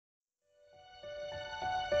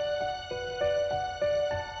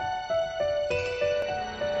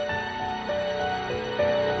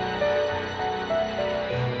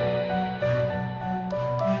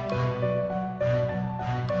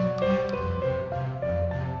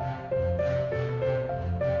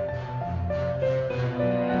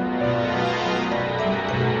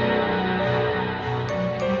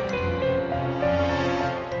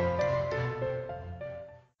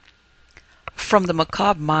From the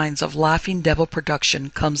macabre minds of Laughing Devil Production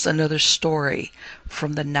comes another story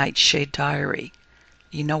from the Nightshade Diary.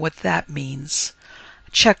 You know what that means.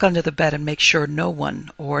 Check under the bed and make sure no one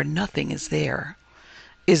or nothing is there.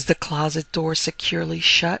 Is the closet door securely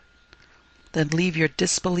shut? Then leave your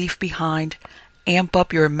disbelief behind, amp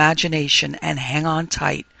up your imagination, and hang on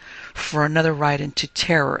tight for another ride into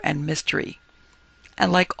terror and mystery.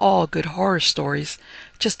 And like all good horror stories,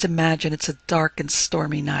 just imagine it's a dark and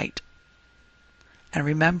stormy night. And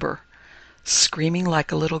remember, screaming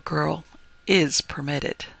like a little girl is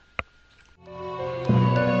permitted.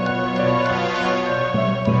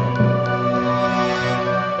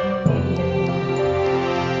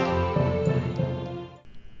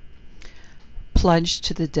 Pledge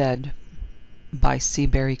to the Dead by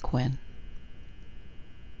Seabury, Quinn.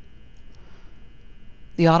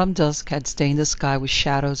 The autumn dusk had stained the sky with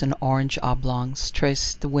shadows, and orange oblongs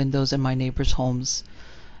traced the windows in my neighbors' homes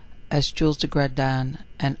as Jules de Gradin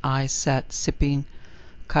and I sat sipping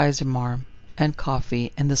Kaisermarm and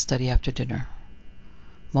coffee in the study after dinner.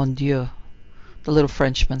 Mon Dieu, the little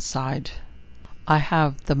Frenchman sighed. I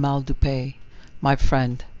have the mal du pays, my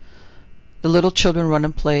friend. The little children run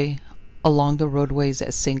and play along the roadways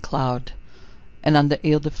at St. Cloud, and on the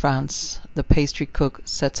Ile-de-France the pastry cook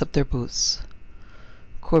sets up their booths.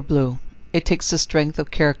 Corbleu, it takes the strength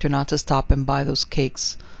of character not to stop and buy those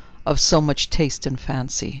cakes of so much taste and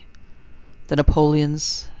fancy. The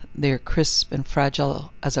Napoleons, they are crisp and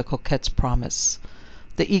fragile as a coquette's promise.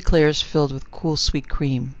 The eclairs filled with cool sweet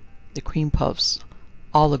cream, the cream puffs,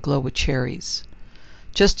 all aglow with cherries.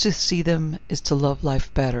 Just to see them is to love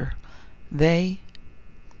life better. The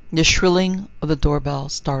shrilling of the doorbell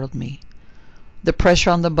startled me. The pressure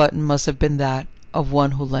on the button must have been that of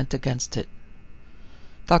one who leant against it.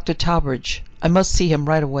 "Dr. Talbridge, I must see him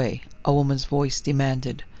right away," a woman's voice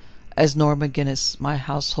demanded, as Nora McGinnis, my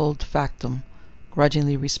household factum,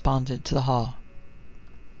 grudgingly responded to the hall.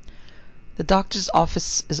 "The doctor's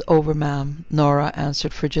office is over, ma'am," Nora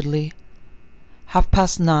answered frigidly.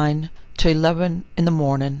 9:30 to 11 in the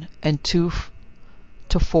morning and 2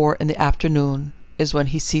 to 4 in the afternoon is when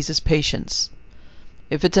he sees his patients.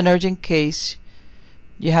 If it's an urgent case,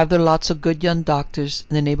 you have there lots of good young doctors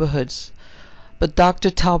in the neighborhoods. But Dr.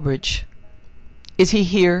 Talbridge, is he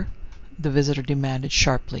here?" the visitor demanded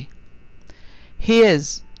sharply. "He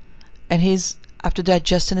is, and he's after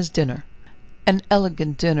digesting his dinner. An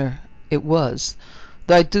elegant dinner it was,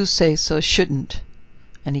 though I do say so shouldn't,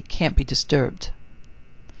 and he can't be disturbed."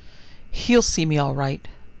 "He'll see me all right.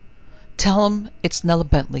 Tell him it's Nella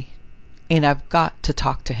Bentley, and I've got to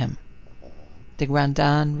talk to him." De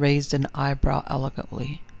Grandin raised an eyebrow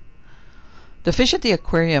elegantly. "The fish at the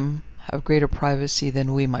aquarium have greater privacy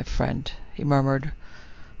than we, my friend," he murmured,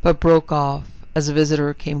 but broke off as a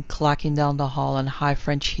visitor came clacking down the hall on high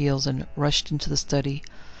French heels and rushed into the study,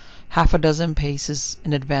 half a dozen paces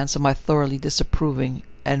in advance of my thoroughly disapproving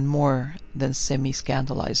and more than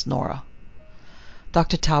semi-scandalized Nora.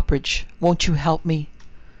 "Dr. Talbridge, won't you help me?"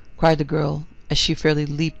 cried the girl as she fairly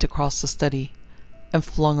leaped across the study and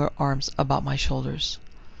flung her arms about my shoulders.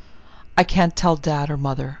 "I can't tell Dad or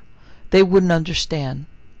Mother. They wouldn't understand.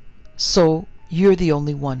 So you're the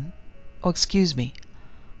only one. Oh, excuse me.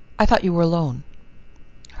 I thought you were alone."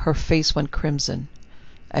 Her face went crimson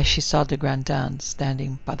as she saw de Grandin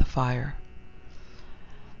standing by the fire.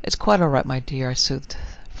 "It's quite all right, my dear," I soothed,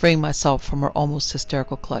 freeing myself from her almost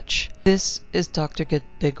hysterical clutch. "This is Dr.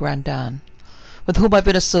 de Grandin, with whom I've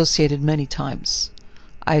been associated many times.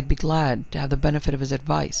 I'd be glad to have the benefit of his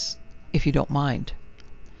advice, if you don't mind."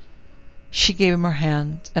 She gave him her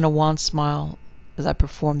hand and a wan smile as I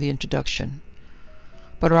performed the introduction,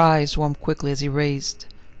 but her eyes warmed quickly as he raised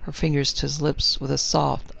her fingers to his lips with a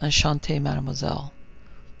soft, enchantée mademoiselle.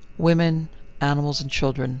 Women, animals, and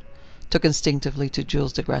children took instinctively to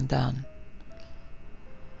Jules de Grandin.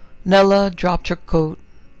 Nella dropped her coat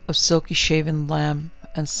of silky shaven lamb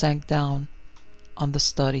and sank down on the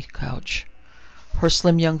study couch, her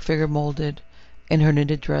slim young figure molded in her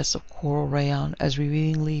knitted dress of coral rayon as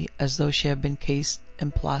revealingly as though she had been cased in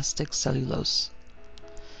plastic cellulose.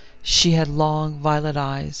 She had long violet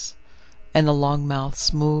eyes and a long mouth,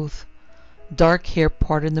 smooth, dark hair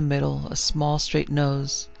parted in the middle, a small straight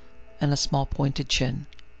nose, and a small pointed chin.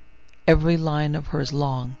 Every line of her is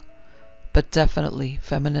long, but definitely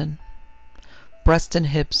feminine. Breast and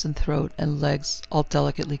hips and throat and legs all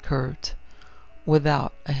delicately curved,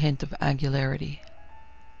 without a hint of angularity.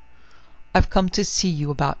 "I've come to see you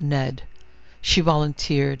about Ned," she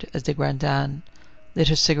volunteered as de Grandin lit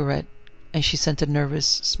her cigarette, and she sent a nervous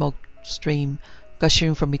smoke stream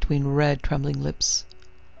gushing from between red, trembling lips.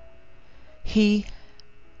 He's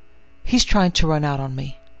trying to run out on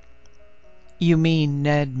me." You mean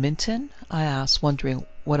Ned Minton? I asked, wondering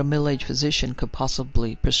what a middle-aged physician could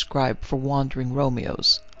possibly prescribe for wandering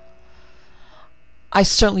Romeos. I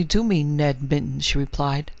certainly do mean Ned Minton, she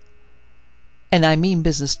replied. And I mean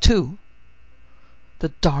business, too. The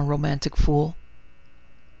darn romantic fool.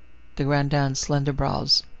 The Grandam's slender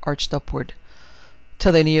brows arched upward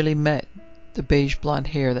till they nearly met the beige blonde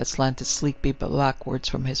hair that slanted sleekly backwards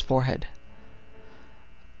from his forehead.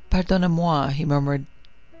 Pardonnez-moi, he murmured.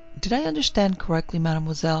 Did I understand correctly,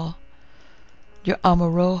 mademoiselle? Your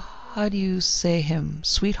amoureux, how do you say him,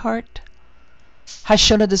 sweetheart, has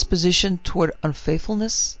shown a disposition toward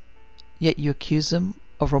unfaithfulness, yet you accuse him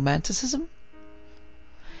of romanticism?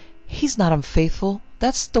 He's not unfaithful.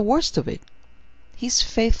 That's the worst of it. He's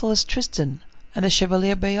faithful as Tristan and the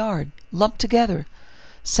Chevalier Bayard, lumped together.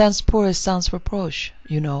 Sans pour et sans reproche,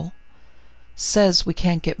 you know. Says we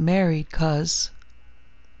can't get married 'cause...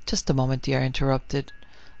 Just a moment, dear, I interrupted,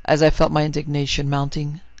 as I felt my indignation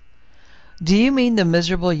mounting. Do you mean the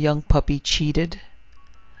miserable young puppy cheated,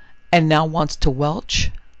 and now wants to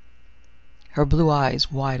welch? Her blue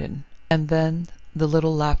eyes widened, and then the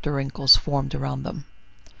little laughter wrinkles formed around them.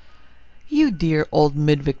 You dear old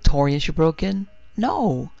mid-Victorian, she broke in.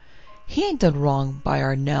 No, he ain't done wrong by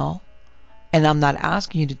our Nell, and I'm not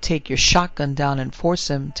asking you to take your shotgun down and force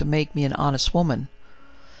him to make me an honest woman.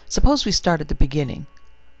 Suppose we start at the beginning.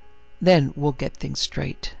 Then we'll get things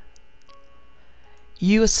straight.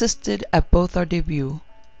 You assisted at both our debuts.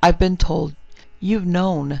 I've been told you've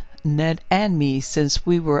known Ned and me since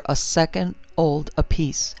we were a second old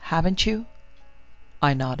apiece, haven't you?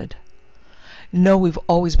 I nodded. No, we've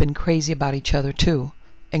always been crazy about each other, too.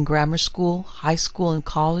 In grammar school, high school, and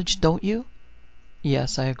college, don't you?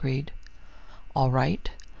 Yes, I agreed. All right.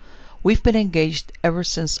 We've been engaged ever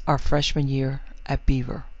since our freshman year at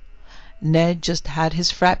Beaver. Ned just had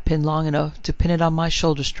his frat pin long enough to pin it on my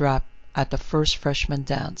shoulder strap at the first freshman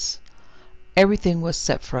dance. Everything was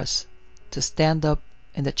set for us to stand up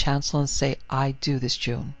in the chancel and say, I do this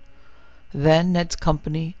June. Then Ned's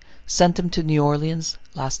company sent him to New Orleans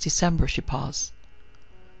last December. She paused,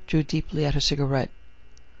 drew deeply at her cigarette,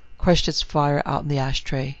 crushed its fire out in the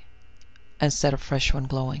ashtray, and set a fresh one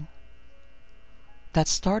glowing. That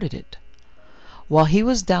started it. While he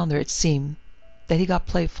was down there, it seemed that he got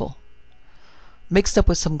playful, mixed up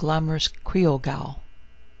with some glamorous Creole gal.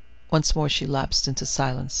 Once more she lapsed into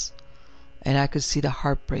silence, and I could see the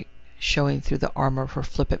heartbreak showing through the armor of her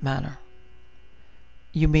flippant manner.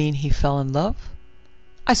 You mean he fell in love?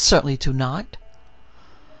 I certainly do not.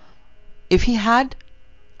 If he had,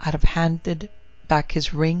 I'd have handed back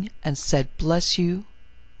his ring and said, bless you,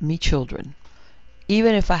 me children,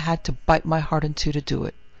 even if I had to bite my heart in two to do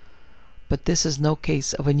it. But this is no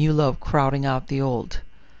case of a new love crowding out the old.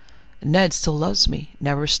 Ned still loves me,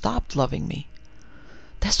 never stopped loving me.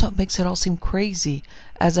 That's what makes it all seem crazy,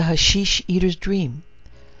 as a hashish eater's dream.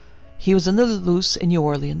 He was in the loose in New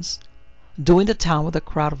Orleans, doing the town with a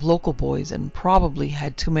crowd of local boys, and probably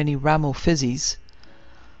had too many Ramo fizzies.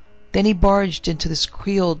 Then he barged into this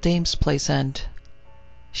Creole dame's place and...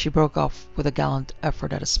 She broke off with a gallant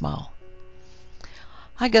effort at a smile.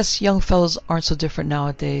 I guess young fellows aren't so different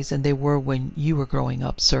nowadays than they were when you were growing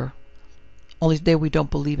up, sir. Only today we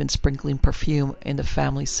don't believe in sprinkling perfume in the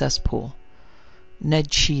family cesspool.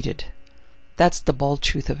 Ned cheated. That's the bald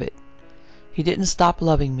truth of it. He didn't stop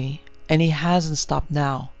loving me, and he hasn't stopped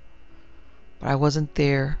now. But I wasn't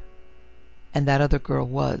there, and that other girl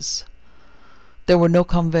was. There were no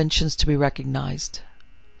conventions to be recognized.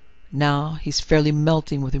 Now he's fairly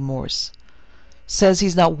melting with remorse. Says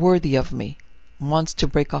he's not worthy of me. Wants to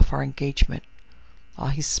break off our engagement, while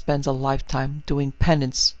he spends a lifetime doing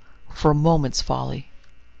penance for a moment's folly.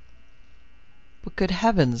 But good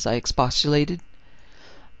heavens, I expostulated,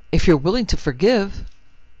 if you're willing to forgive...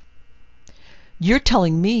 You're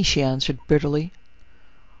telling me, she answered bitterly.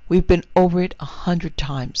 We've been over it 100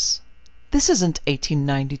 times. This isn't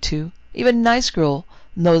 1892. Even nice girls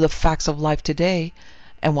know the facts of life today,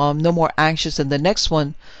 and while I'm no more anxious than the next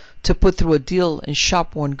one to put through a deal in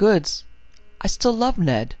shop-worn goods, I still love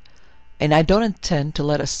Ned, and I don't intend to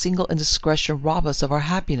let a single indiscretion rob us of our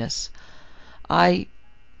happiness. The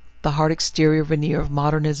hard exterior veneer of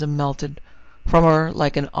modernism melted from her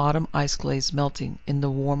like an autumn ice glaze melting in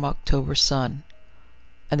the warm October sun,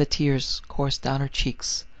 and the tears coursed down her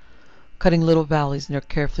cheeks, cutting little valleys in her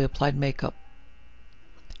carefully applied makeup.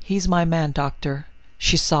 He's my man, Doctor,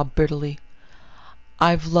 she sobbed bitterly.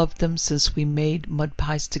 I've loved him since we made mud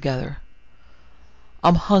pies together.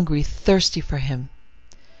 I'm hungry, thirsty for him.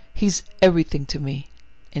 He's everything to me,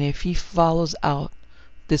 and if he follows out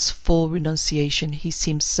this full renunciation he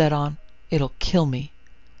seems set on, it'll kill me.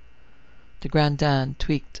 The Grand Dame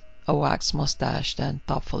tweaked a waxed mustache, then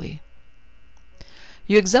thoughtfully.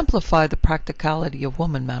 You exemplify the practicality of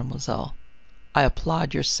woman, mademoiselle. I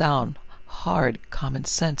applaud your sound, hard common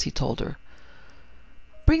sense, he told her.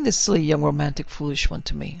 Bring this silly young romantic foolish one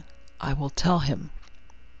to me. I will tell him.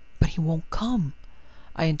 But he won't come,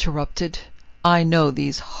 I interrupted. I know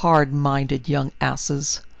these hard-minded young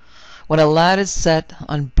asses. When a lad is set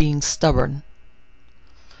on being stubborn.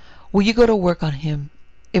 Will you go to work on him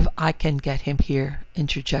if I can get him here?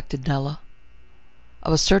 Interjected Nella.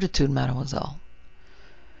 Of a certitude, mademoiselle.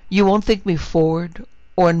 You won't think me forward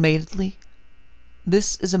or unmaidenly?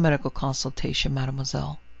 This is a medical consultation,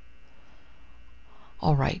 mademoiselle.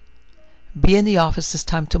 All right. Be in the office this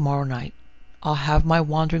time tomorrow night. I'll have my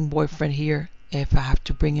wandering boyfriend here if I have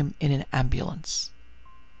to bring him in an ambulance.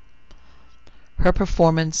 Her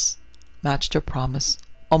performance matched her promise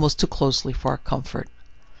almost too closely for our comfort.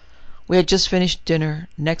 We had just finished dinner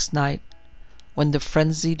next night when the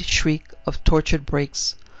frenzied shriek of tortured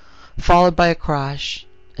brakes, followed by a crash,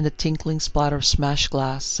 and the tinkling splatter of smashed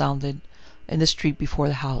glass sounded in the street before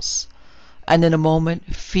the house, and in a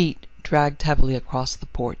moment feet dragged heavily across the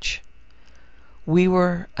porch. We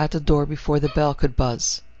were at the door before the bell could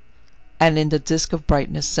buzz, and in the disk of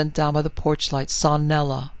brightness sent down by the porch light saw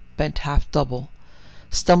Nella, bent half double,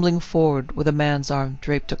 stumbling forward with a man's arm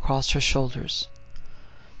draped across her shoulders.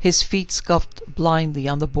 His feet scuffed blindly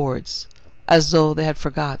on the boards, as though they had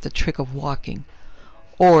forgot the trick of walking,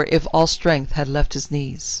 or if all strength had left his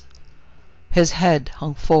knees. His head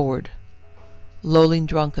hung forward, lolling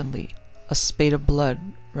drunkenly. A spate of blood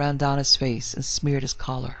ran down his face and smeared his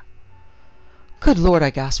collar. Good Lord, I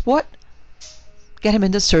gasped. What? Get him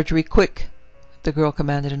into surgery, quick, the girl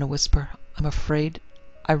commanded in a whisper. I'm afraid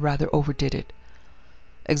I rather overdid it.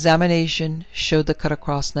 Examination showed the cut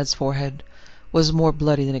across Ned's forehead was more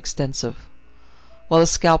bloody than extensive, while the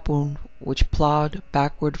scalp wound, which plowed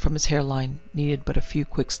backward from his hairline, needed but a few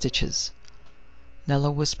quick stitches. Nella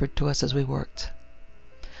whispered to us as we worked.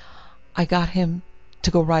 I got him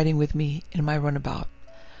to go riding with me in my runabout.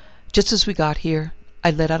 Just as we got here,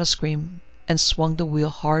 I let out a scream and swung the wheel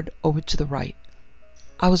hard over to the right.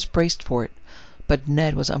 I was braced for it, but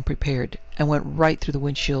Ned was unprepared and went right through the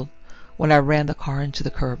windshield when I ran the car into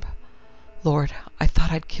the curb. Lord, I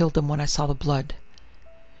thought I'd killed him when I saw the blood.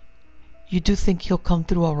 You do think he'll come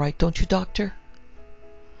through all right, don't you, Doctor?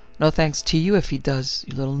 No thanks to you if he does,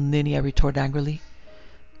 you little ninny, I retorted angrily.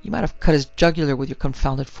 You might have cut his jugular with your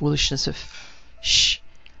confounded foolishness if... Shh!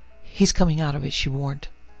 He's coming out of it, she warned.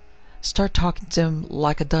 Start talking to him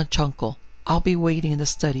like a Dutch uncle. I'll be waiting in the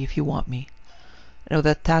study if you want me. And with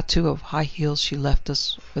that tattoo of high heels, she left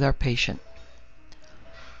us with our patient.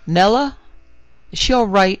 Nella? Is she all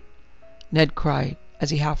right? Ned cried as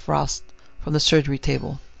he half roused from the surgery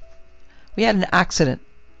table. We had an accident.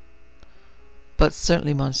 But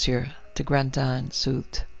certainly, monsieur, the grand dame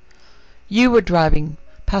soothed. You were driving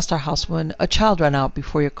past our house when a child ran out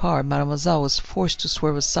before your car. Mademoiselle was forced to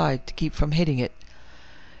swerve aside to keep from hitting it.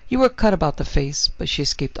 You were cut about the face, but she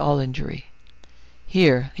escaped all injury.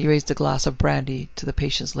 Here, he raised a glass of brandy to the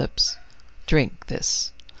patient's lips. Drink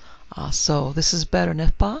this. Ah, so, this is better,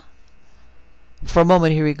 n'est-ce pas? For a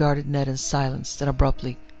moment he regarded Ned in silence, then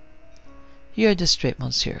abruptly. You're distrait,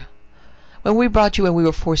 monsieur. When we brought you in, we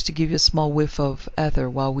were forced to give you a small whiff of ether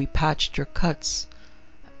while we patched your cuts.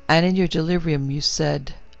 And in your delirium you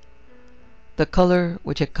said... The color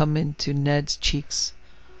which had come into Ned's cheeks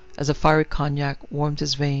as a fiery cognac warmed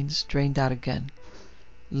his veins drained out again,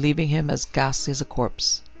 leaving him as ghastly as a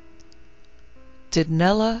corpse. Did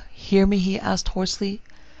Nella hear me? He asked hoarsely.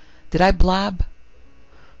 Did I blab?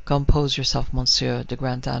 Compose yourself, monsieur, the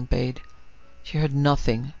grand dame bade. She heard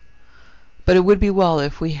nothing, but it would be well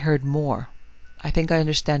if we heard more. I think I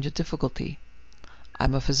understand your difficulty.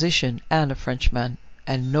 I'm a physician and a Frenchman,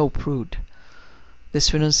 and no prude.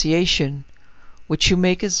 This renunciation which you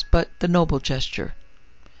make is but the noble gesture.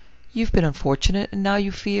 You've been unfortunate, and now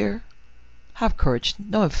you fear? Have courage.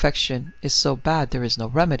 No infection is so bad there is no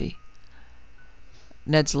remedy.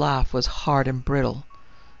 Ned's laugh was hard and brittle,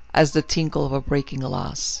 as the tinkle of a breaking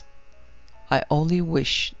glass. I only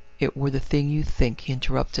wish it were the thing you think, he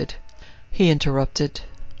interrupted.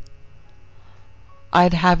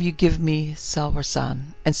 I'd have you give me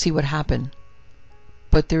Salvarsan and see what happened.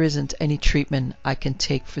 But there isn't any treatment I can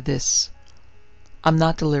take for this. I'm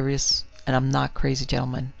not delirious, and I'm not crazy,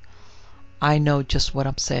 gentlemen. I know just what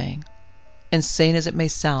I'm saying. Insane as it may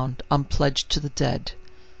sound, I'm pledged to the dead,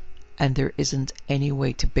 and there isn't any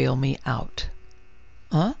way to bail me out.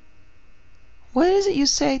 Huh? What is it you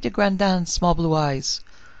say? The grand dame's small blue eyes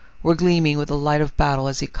were gleaming with the light of battle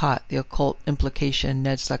as he caught the occult implication in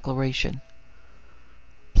Ned's declaration.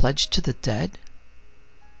 Pledged to the dead?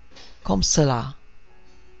 Comme cela.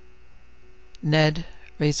 Ned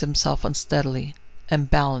raised himself unsteadily and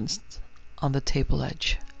balanced on the table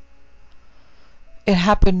edge. It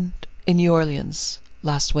happened in New Orleans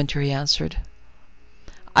last winter, he answered.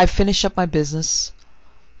 I finished up my business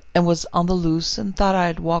and was on the loose and thought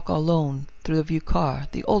I'd walk alone through the Vieux Carre,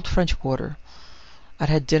 the old French quarter. I'd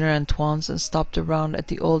had dinner at Antoine's and stopped around at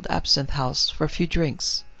the old Absinthe House for a few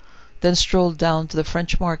drinks, then strolled down to the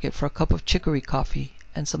French Market for a cup of chicory coffee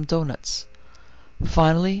and some doughnuts.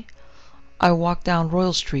 Finally, I walked down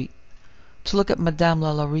Royal Street to look at Madame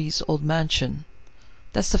Lalarie's old mansion.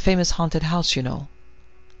 That's the famous haunted house, you know.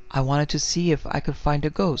 I wanted to see if I could find a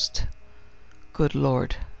ghost. Good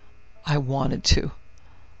Lord, I wanted to.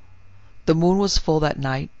 The moon was full that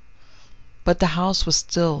night, but the house was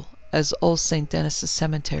still as old St. Denis's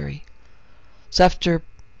cemetery. So after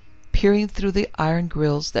peering through the iron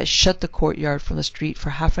grills that shut the courtyard from the street for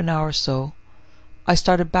half an hour or so, I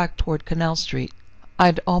started back toward Canal Street.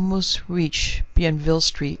 I'd almost reached Bienville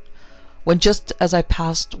Street when, just as I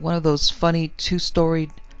passed one of those funny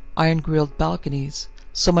two-storied iron-grilled balconies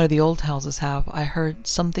so many of the old houses have, I heard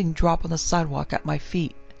something drop on the sidewalk at my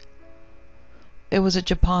feet. It was a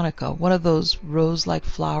japonica, one of those rose-like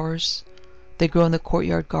flowers they grow in the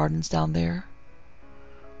courtyard gardens down there.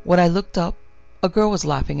 When I looked up, a girl was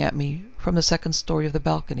laughing at me from the second story of the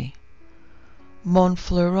balcony. Mon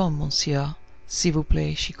fleuron, monsieur, s'il vous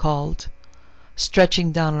plaît, she called,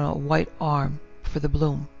 stretching down a white arm for the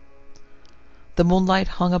bloom. The moonlight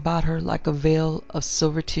hung about her like a veil of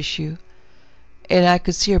silver tissue, and I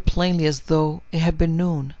could see her plainly as though it had been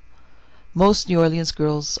noon. Most New Orleans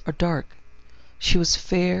girls are dark. She was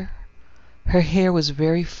fair. Her hair was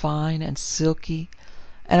very fine and silky,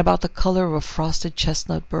 and about the color of a frosted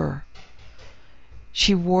chestnut burr.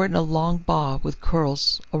 She wore it in a long bob with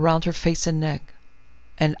curls around her face and neck,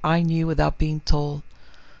 and I knew without being told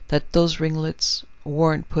that those ringlets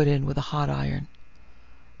weren't put in with a hot iron.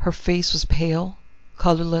 Her face was pale,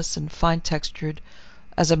 colorless, and fine-textured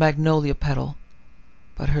as a magnolia petal,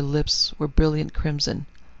 but her lips were brilliant crimson.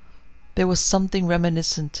 There was something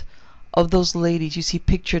reminiscent of those ladies you see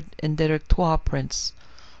pictured in Directoire prints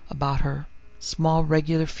about her. Small,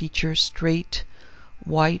 regular features, straight,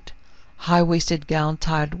 white, high-waisted gown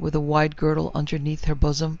tied with a wide girdle underneath her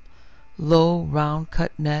bosom, low,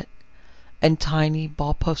 round-cut net, and tiny,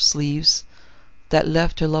 ball-puff sleeves that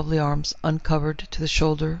left her lovely arms uncovered to the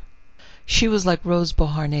shoulder. She was like Rose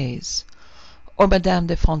Beauharnais or Madame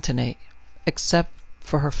de Fontenay, except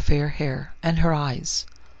for her fair hair and her eyes.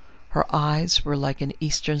 Her eyes were like an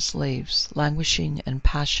Eastern slave's, languishing and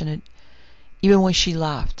passionate, even when she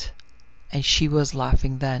laughed, and she was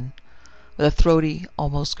laughing then, with a throaty,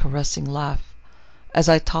 almost caressing laugh, as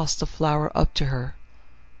I tossed the flower up to her,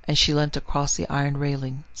 and she leant across the iron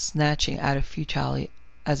railing, snatching at it futilely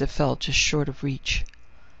as it fell just short of reach.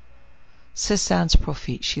 C'est sans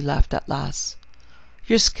profit, she laughed at last.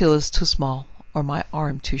 Your skill is too small, or my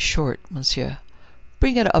arm too short, monsieur.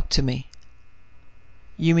 Bring it up to me.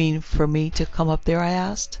 You mean for me to come up there? I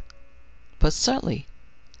asked. But certainly.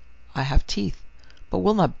 I have teeth, but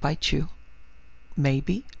will not bite you.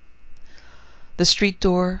 Maybe. The street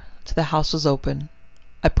door to the house was open.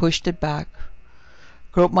 I pushed it back,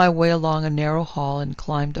 groped my way along a narrow hall, and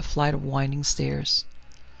climbed a flight of winding stairs.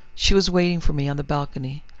 She was waiting for me on the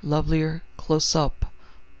balcony, lovelier close up,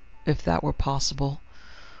 if that were possible,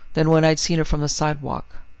 than when I'd seen her from the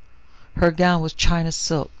sidewalk. Her gown was China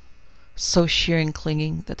silk, so sheer and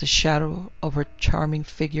clinging that the shadow of her charming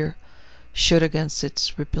figure showed against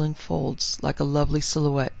its rippling folds like a lovely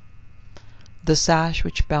silhouette. The sash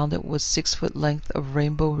which bound it was 6-foot length of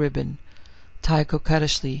rainbow ribbon, tied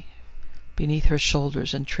coquettishly beneath her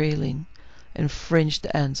shoulders and trailing in fringed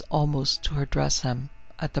ends almost to her dress hem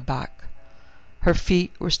at the back. Her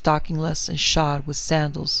feet were stockingless and shod with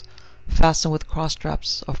sandals fastened with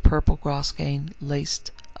cross-straps of purple grosgrain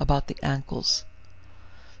laced about the ankles.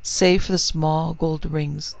 Save for the small gold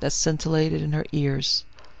rings that scintillated in her ears,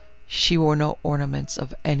 she wore no ornaments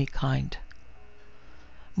of any kind.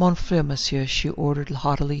 Mon frère, monsieur, she ordered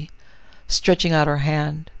haughtily, stretching out her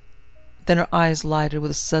hand. Then her eyes lighted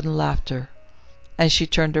with a sudden laughter, and she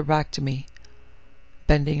turned her back to me,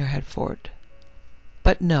 bending her head forward.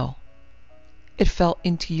 But no, it fell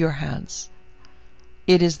into your hands.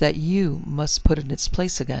 It is that you must put in its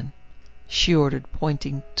place again, she ordered,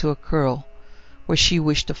 pointing to a curl where she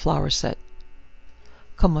wished a flower set.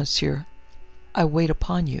 Come, monsieur, I wait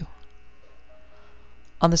upon you.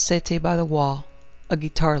 On the settee by the wall, a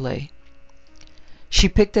guitar lay. She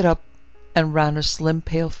picked it up and ran her slim,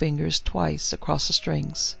 pale fingers twice across the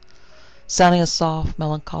strings, sounding a soft,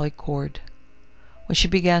 melancholy chord. When she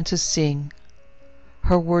began to sing,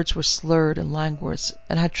 Her words were slurred and languorous,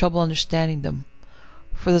 and I had trouble understanding them,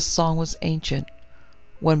 for the song was ancient,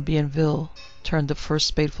 when Bienville turned the first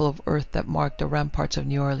spadeful of earth that marked the ramparts of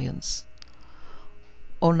New Orleans.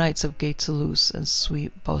 O nights of gay Toulouse and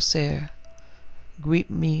sweet Beaucaire, greet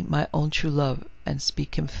me my own true love, and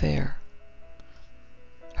speak him fair.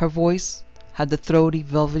 Her voice had the throaty,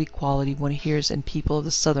 velvety quality one hears in people of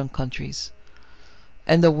the southern countries,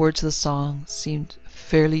 and the words of the song seemed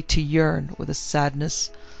fairly to yearn with the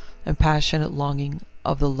sadness and passionate longing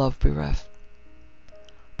of the love bereft.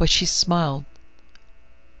 But she smiled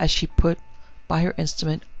as she put by her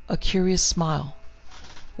instrument a curious smile,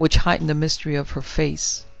 which heightened the mystery of her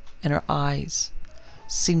face, and her eyes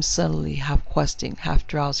seemed suddenly half questing, half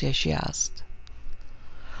drowsy, as she asked,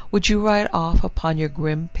 "Would you ride off upon your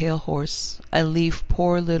grim, pale horse, and leave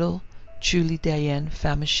poor little Julie Diane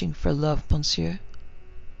famishing for love, monsieur?"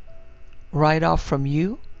 "Ride off from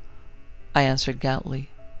you?" I answered gallantly.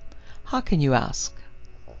 "How can you ask?"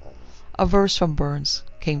 A verse from Burns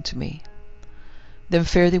came to me. "Then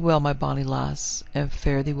fare thee well, my bonny lass, and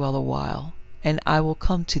fare thee well a while, and I will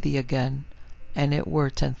come to thee again, and it were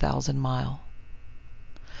 10,000 mile."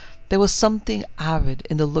 There was something avid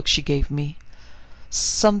in the look she gave me.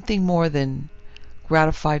 Something more than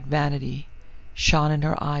gratified vanity shone in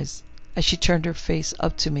her eyes as she turned her face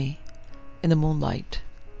up to me in the moonlight.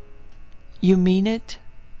 "You mean it?"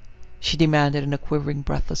 she demanded in a quivering,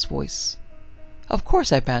 breathless voice. "Of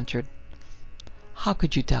course," I bantered. "How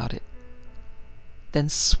could you doubt it?" "Then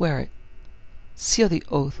swear it. Seal the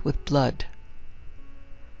oath with blood."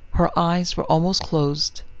 Her eyes were almost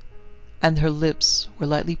closed, and her lips were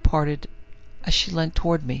lightly parted as she leant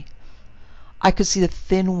toward me. I could see the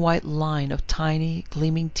thin white line of tiny,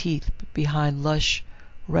 gleaming teeth behind lush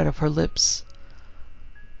red of her lips.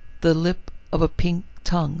 The lip of a pink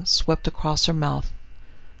tongue swept across her mouth,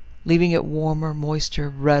 leaving it warmer, moister,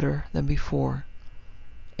 redder than before.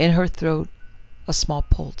 In her throat a small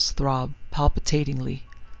pulse throbbed palpitatingly.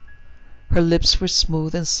 Her lips were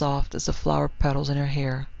smooth and soft as the flower petals in her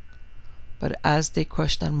hair, but as they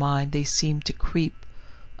crushed on mine they seemed to creep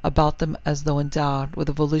about them as though endowed with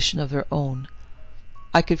a volition of their own.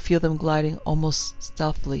 I could feel them gliding almost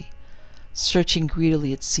stealthily, searching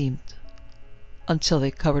greedily it seemed, until they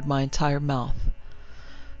covered my entire mouth.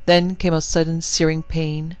 Then came a sudden searing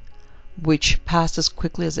pain, which passed as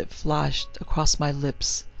quickly as it flashed across my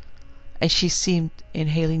lips, and she seemed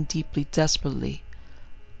inhaling deeply, desperately,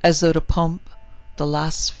 as though to pump the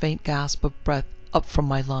last faint gasp of breath up from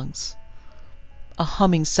my lungs. A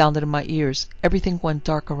humming sounded in my ears. Everything went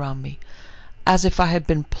dark around me, as if I had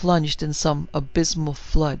been plunged in some abysmal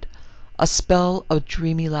flood. A spell of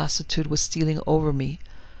dreamy lassitude was stealing over me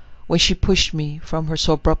when she pushed me from her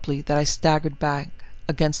so abruptly that I staggered back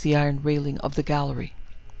against the iron railing of the gallery.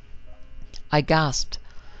 I gasped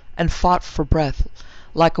and fought for breath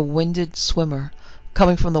like a winded swimmer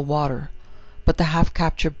coming from the water, but the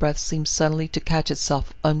half-captured breath seemed suddenly to catch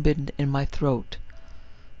itself unbidden in my throat,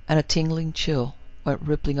 and a tingling chill went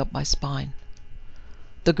rippling up my spine.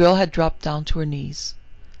 The girl had dropped down to her knees,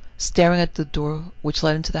 staring at the door which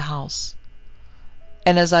led into the house,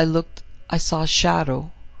 and as I looked I saw a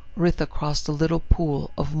shadow writhe across the little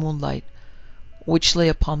pool of moonlight which lay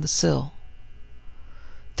upon the sill.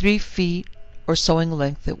 3 feet or so in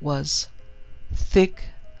length it was, thick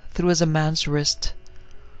through as a man's wrist,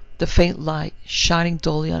 the faint light shining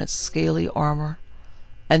dully on its scaly armor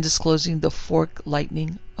and disclosing the forked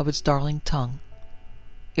lightning of its darling tongue.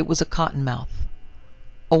 It was a cottonmouth,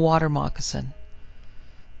 a water moccasin,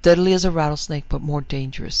 deadly as a rattlesnake but more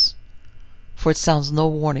dangerous, for it sounds no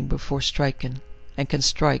warning before striking, and can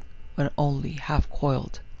strike when only half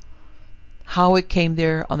coiled. How it came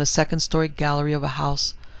there on the second-story gallery of a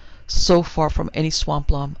house so far from any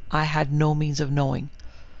swamp-lawn I had no means of knowing,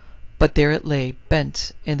 but there it lay,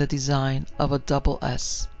 bent in the design of a double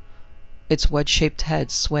S, its wedge-shaped head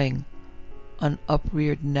swaying on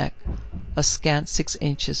upreared neck a scant 6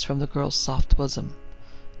 inches from the girl's soft bosom,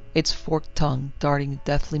 its forked tongue darting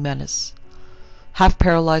deathly menace. Half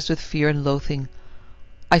paralyzed with fear and loathing,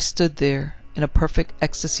 I stood there in a perfect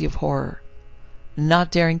ecstasy of horror,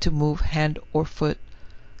 not daring to move hand or foot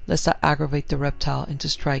lest I aggravate the reptile into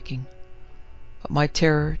striking. But my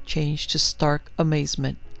terror changed to stark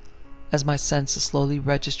amazement as my senses slowly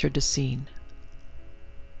registered the scene.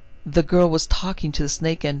 The girl was talking to the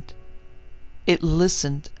snake, and it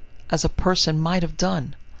listened as a person might have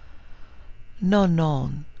done. "Non,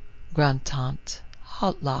 non, grand-tante,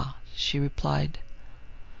 halt là," she replied.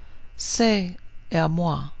 "C'est à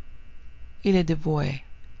moi. Il est dévoué."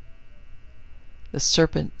 The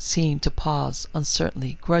serpent seemed to pause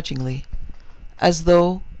uncertainly, grudgingly, as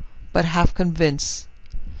though but half convinced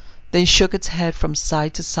then shook its head from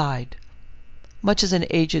side to side, much as an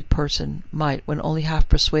aged person might when only half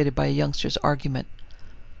persuaded by a youngster's argument.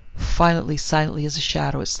 Finally, silently as a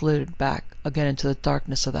shadow, it slithered back again into the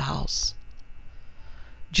darkness of the house.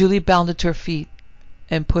 Julie bounded to her feet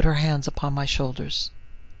and put her hands upon my shoulders.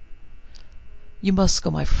 "You must go,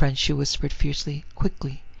 my friend," she whispered fiercely.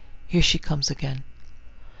 "Quickly. Here she comes again."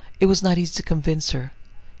 It was not easy to convince her.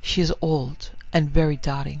 She is old and very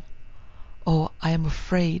doting. "Oh, I am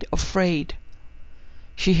afraid, afraid."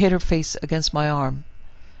 She hid her face against my arm,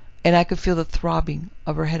 and I could feel the throbbing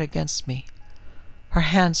of her head against me. Her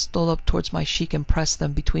hands stole up towards my cheek and pressed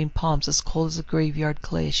them between palms as cold as the graveyard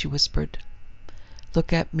clay as she whispered,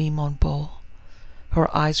 "Look at me, mon beau."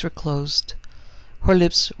 Her eyes were closed. Her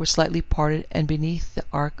lips were slightly parted, and beneath the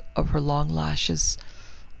arc of her long lashes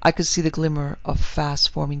I could see the glimmer of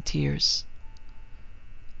fast-forming tears.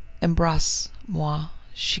 "Embrasse-moi,"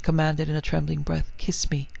 she commanded in a trembling breath. "Kiss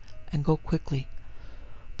me, and go quickly.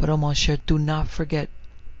 But, oh, mon cher, do not forget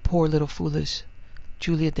poor little foolish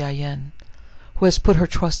Julia Diane, who has put her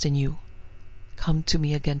trust in you. Come to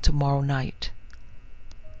me again tomorrow night."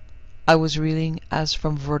 I was reeling as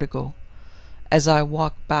from vertigo as I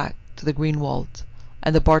walked back to the Greenwald,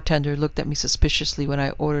 and the bartender looked at me suspiciously when I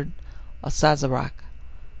ordered a Sazerac.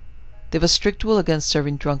 They have a strict rule against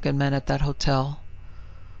serving drunken men at that hotel.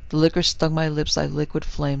 The liquor stung my lips like liquid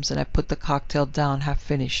flames, and I put the cocktail down half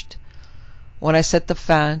finished. When I set the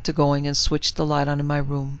fan to going and switched the light on in my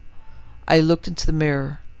room, I looked into the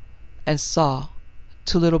mirror and saw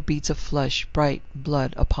 2 little beads of flesh, bright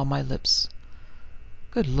blood, upon my lips.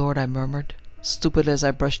 "Good Lord," I murmured, stupidly as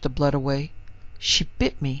I brushed the blood away. "She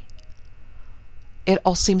bit me." It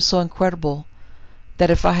all seemed so incredible that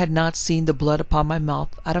if I had not seen the blood upon my mouth,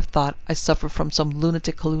 I'd have thought I suffered from some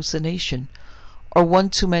lunatic hallucination, or one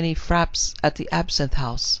too many fraps at the absinthe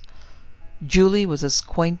house. Julie was as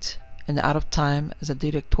quaint and out of time as a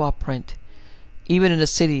directoire print, even in a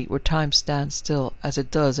city where time stands still as it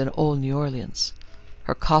does in old New Orleans.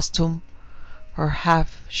 Her costume, her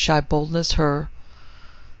half-shy boldness,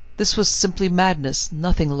 this was simply madness,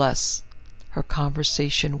 nothing less. Her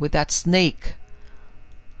conversation with that snake!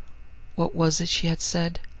 What was it she had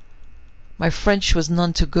said? My French was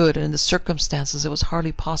none too good, and in the circumstances it was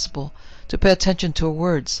hardly possible to pay attention to her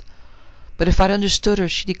words. But if I'd understood her,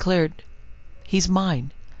 she declared, "He's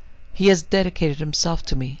mine. He has dedicated himself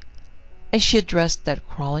to me." And she addressed that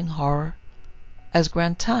crawling horror as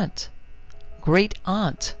grand-tante,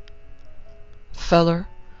 great-aunt. "Feller,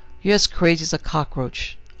 you're as crazy as a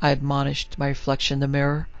cockroach," I admonished my reflection in the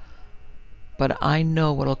mirror. "But I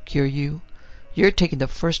know what'll cure you. You're taking the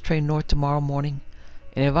first train north tomorrow morning,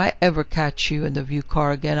 and if I ever catch you in the view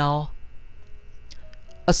car again, I'll—"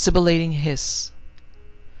 A sibilating hiss,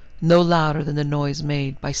 no louder than the noise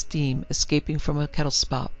made by steam escaping from a kettle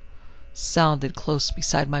spout, sounded close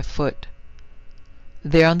beside my foot.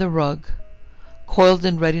 There on the rug, coiled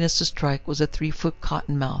in readiness to strike, was a 3-foot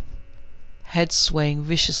cottonmouth, head swaying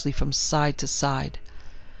viciously from side to side,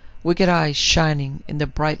 wicked eyes shining in the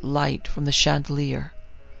bright light from the chandelier.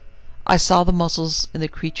 I saw the muscles in the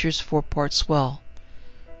creature's forepart swell,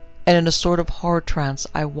 and in a sort of horror trance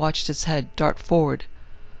I watched its head dart forward,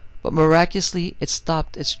 but miraculously it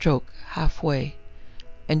stopped its stroke half-way,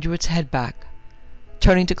 and drew its head back,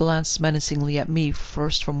 turning to glance menacingly at me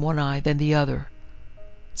first from one eye, then the other.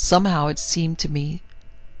 Somehow it seemed to me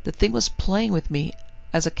the thing was playing with me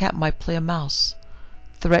as a cat might play a mouse,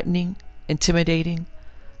 threatening, intimidating,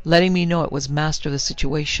 letting me know it was master of the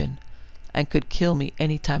situation, and could kill me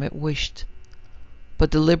any time it wished, but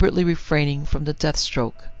deliberately refraining from the death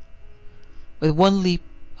stroke. With one leap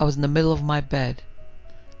I was in the middle of my bed,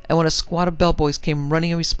 and when a squad of bellboys came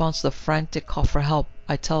running in response to the frantic call for help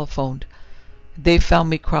I telephoned, they found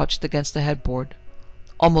me crouched against the headboard,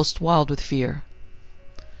 almost wild with fear.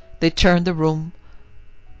 They turned the room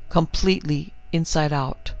completely inside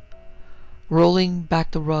out, rolling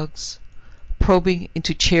back the rugs, probing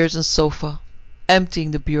into chairs and sofa,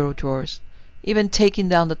 emptying the bureau drawers, even taking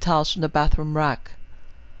down the towels from the bathroom rack.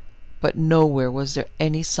 But nowhere was there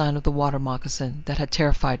any sign of the water moccasin that had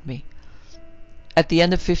terrified me. At the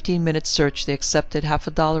end of 15 minutes' search, they accepted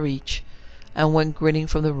 $50 each and went grinning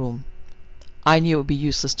from the room. I knew it would be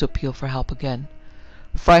useless to appeal for help again,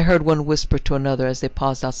 for I heard one whisper to another as they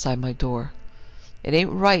paused outside my door, "It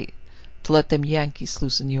ain't right to let them Yankees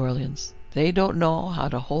loose in New Orleans. They don't know how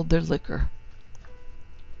to hold their liquor."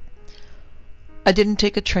 I didn't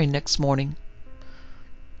take a train next morning.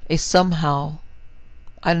 Somehow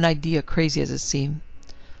I had an idea, crazy as it seemed,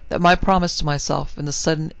 that my promise to myself and the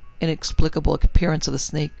sudden inexplicable appearance of the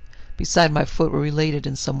snake beside my foot were related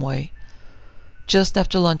in some way. Just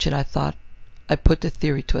after luncheon, I thought, I put the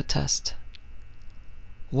theory to a test.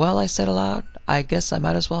 "Well," I said aloud, "I guess I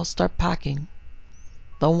might as well start packing.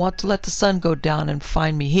 Don't want to let the sun go down and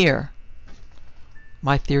find me here."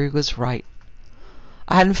 My theory was right.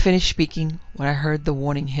 I hadn't finished speaking when I heard the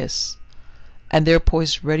warning hiss, and there,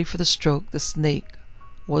 poised ready for the stroke, the snake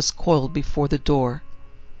was coiled before the door.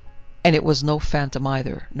 And it was no phantom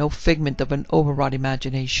either, no figment of an overwrought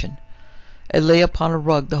imagination. It lay upon a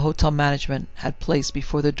rug the hotel management had placed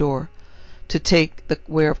before the door to take the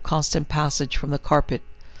wear of constant passage from the carpet,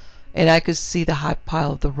 and I could see the high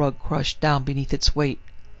pile of the rug crushed down beneath its weight.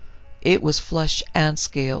 It was flesh and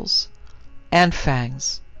scales and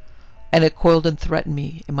fangs, and it coiled and threatened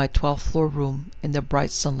me in my 12th floor room in the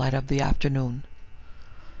bright sunlight of the afternoon.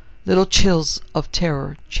 Little chills of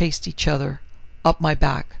terror chased each other up my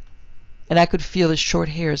back, and I could feel the short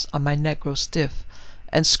hairs on my neck grow stiff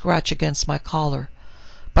and scratch against my collar,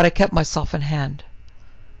 but I kept myself in hand.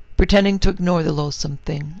 Pretending to ignore the loathsome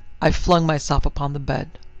thing, I flung myself upon the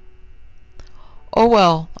bed. "Oh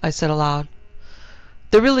well," I said aloud,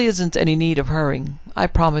 "there really isn't any need of hurrying. I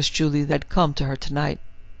promised Julie that I'd come to her tonight,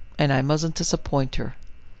 and I mustn't disappoint her."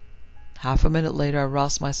 Half a minute later I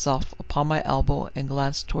roused myself upon my elbow and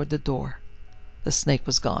glanced toward the door. The snake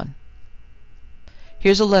was gone.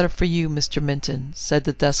 "Here's a letter for you, Mr. Minton," said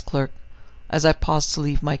the desk clerk, as I paused to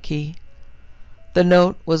leave my key. The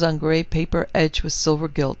note was on grey paper edged with silver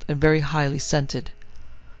gilt and very highly scented.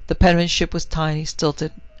 The penmanship was tiny,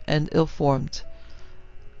 stilted, and ill-formed,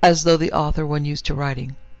 as though the author were unused to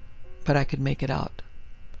writing, but I could make it out.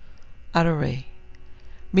 "Adoré,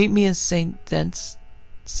 meet me in Saint Denis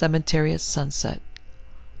Cemetery at sunset.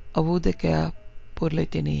 A vous de cœur pour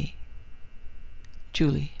l'éternité.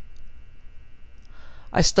 Julie."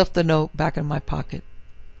 I stuffed the note back in my pocket.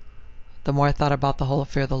 The more I thought about the whole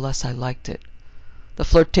affair, the less I liked it. The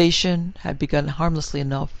flirtation had begun harmlessly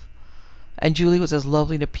enough, and Julie was as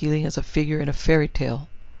lovely and appealing as a figure in a fairy tale.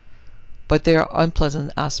 But there are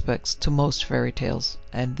unpleasant aspects to most fairy tales,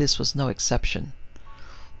 and this was no exception.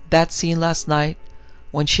 That scene last night,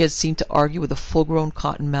 when she had seemed to argue with a full-grown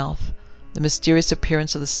cotton mouth, the mysterious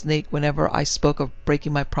appearance of the snake whenever I spoke of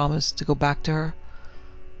breaking my promise to go back to her,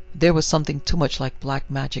 there was something too much like black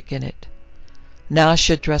magic in it. Now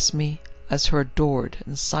she addressed me as her adored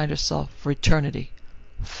and signed herself for eternity,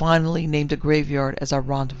 finally named a graveyard as our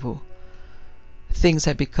rendezvous. Things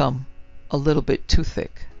had become a little bit too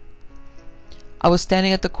thick. I was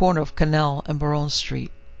standing at the corner of Canal and Baronne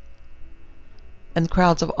Street, and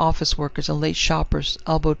crowds of office workers and late shoppers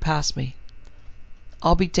elbowed past me.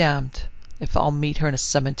 "I'll be damned if I'll meet her in a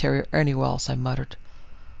cemetery or anywhere else," I muttered.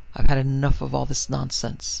 "I've had enough of all this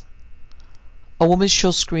nonsense." A woman's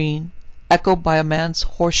shrill scream, echoed by a man's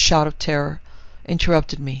hoarse shout of terror,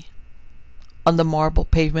 interrupted me. On the marble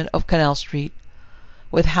pavement of Canal Street,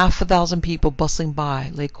 with 1,000 people bustling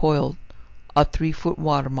by, lay coiled a 3-foot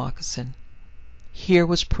water moccasin. Here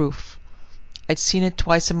was proof. I'd seen it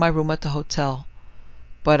twice in my room at the hotel,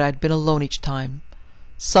 but I'd been alone each time.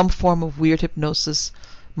 Some form of weird hypnosis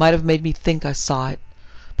might have made me think I saw it,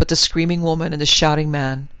 but the screaming woman and the shouting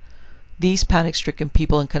man, these panic-stricken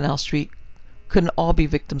people in Canal Street, couldn't all be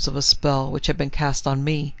victims of a spell which had been cast on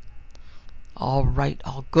me. "All right,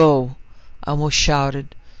 I'll go," I almost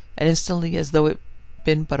shouted, and instantly, as though it had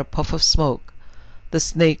been but a puff of smoke, the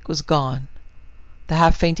snake was gone. The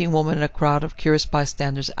half-fainting woman and a crowd of curious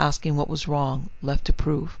bystanders asking what was wrong, left to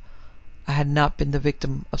prove I had not been the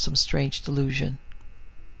victim of some strange delusion.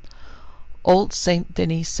 Old Saint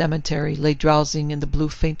Denis Cemetery lay drowsing in the blue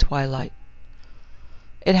faint twilight.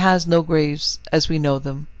 It has no graves as we know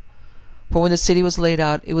them, for when the city was laid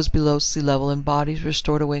out it was below sea level, and bodies were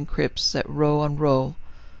stored away in crypts set row on row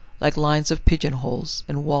like lines of pigeon-holes,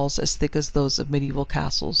 and walls as thick as those of medieval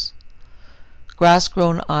castles.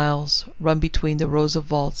 Grass-grown aisles run between the rows of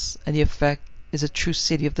vaults, and the effect is a true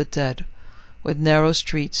city of the dead, with narrow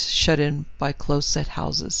streets shut in by close-set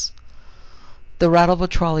houses. The rattle of a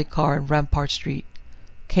trolley car in Rampart Street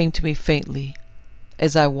came to me faintly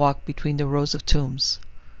as I walked between the rows of tombs.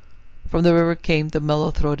 From the river came the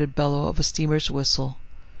mellow-throated bellow of a steamer's whistle,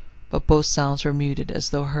 but both sounds were muted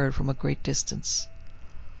as though heard from a great distance.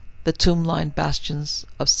 The tomb-lined bastions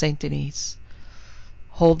of Saint Denis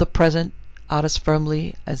hold the present out as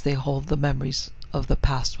firmly as they hold the memories of the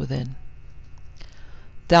past within.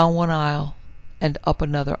 Down one aisle and up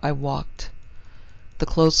another I walked, the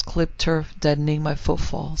close-clipped turf deadening my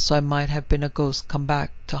footfall, so I might have been a ghost come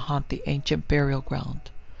back to haunt the ancient burial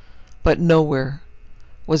ground. But nowhere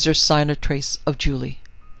was there sign or trace of Julie.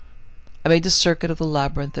 I made the circuit of the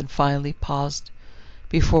labyrinth and finally paused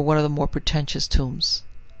before one of the more pretentious tombs.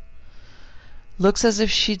 "Looks as if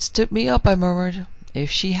she'd stood me up," I murmured. "If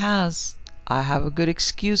she has, I have a good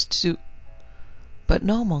excuse to... But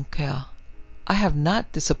no, mon coeur, I have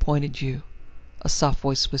not disappointed you, a soft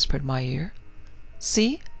voice whispered in my ear.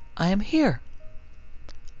 See, I am here.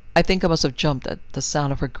 I think I must have jumped at the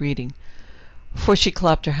sound of her greeting, for she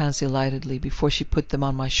clapped her hands delightedly before she put them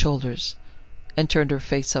on my shoulders and turned her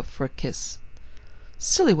face up for a kiss.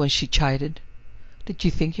 Silly one, she chided. Did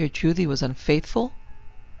you think your Julie was unfaithful?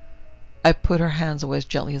 I put her hands away as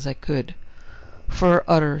gently as I could, for her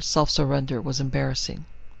utter self-surrender was embarrassing.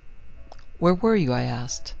 Where were you? I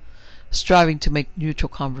asked, striving to make neutral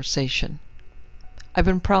conversation. I've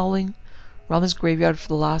been prowling round this graveyard for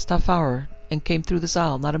the last half-hour, and came through this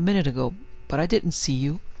aisle not a minute ago, but I didn't see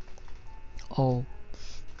you. Oh,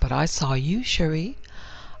 but I saw you, chérie.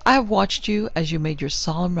 I have watched you as you made your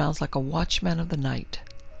solemn rounds like a watchman of the night.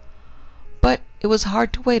 But it was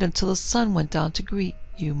hard to wait until the sun went down to greet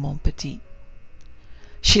you, mon petit.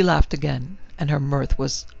 She laughed again, and her mirth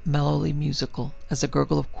was mellowly musical as a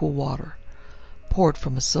gurgle of cool water poured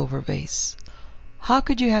from a silver vase. How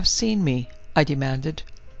could you have seen me? I demanded.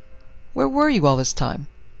 Where were you all this time?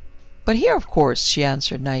 But here, of course, she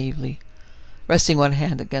answered naively, resting one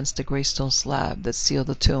hand against the grey stone slab that sealed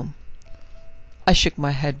the tomb. I shook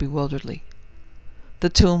my head bewilderedly. The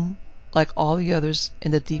tomb, like all the others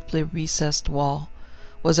in the deeply recessed wall,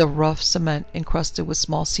 was of rough cement encrusted with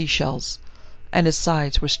small seashells, and its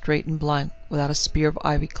sides were straight and blank without a spear of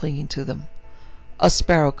ivy clinging to them. A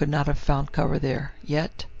sparrow could not have found cover there,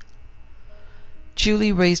 yet.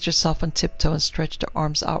 Julie raised herself on tiptoe and stretched her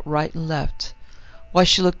arms out right and left, while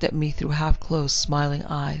she looked at me through half-closed, smiling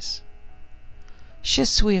eyes. Je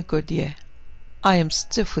suis engourdie. I am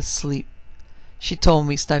stiff with sleep, she told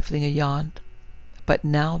me, stifling a yawn. But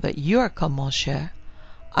now that you are come, mon cher,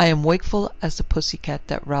 I am wakeful as the pussy-cat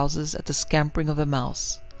that rouses at the scampering of the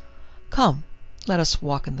mouse. Come, let us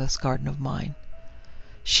walk in this garden of mine.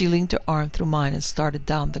 She leaned her arm through mine and started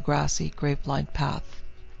down the grassy, grave-lined path.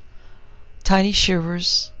 Tiny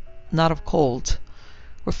shivers, not of cold,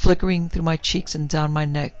 were flickering through my cheeks and down my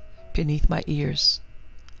neck, beneath my ears.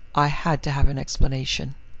 I had to have an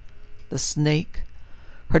explanation. The snake,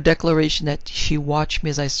 her declaration that she watched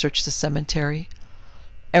me as I searched the cemetery,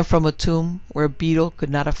 and from a tomb where a beetle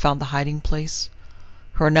could not have found the hiding place,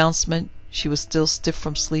 her announcement she was still stiff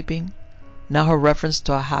from sleeping, now her reference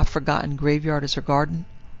to a half-forgotten graveyard as her garden.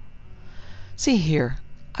 See here,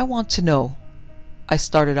 I want to know. I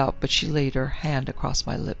started out, but she laid her hand across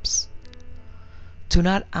my lips. Do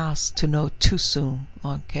not ask to know too soon,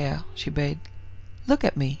 mon coeur, she bade. Look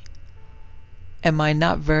at me. Am I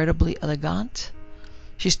not veritably elegant?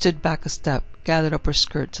 She stood back a step, gathered up her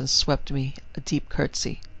skirts, and swept me a deep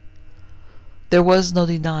curtsy. There was no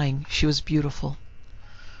denying she was beautiful.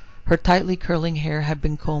 Her tightly curling hair had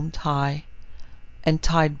been combed high and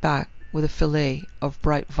tied back with a fillet of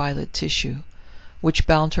bright violet tissue, which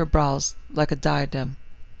bound her brows like a diadem,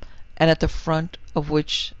 and at the front of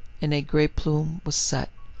which a grey plume was set.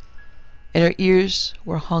 In her ears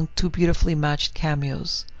were hung two beautifully matched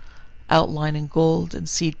cameos, outlined in gold and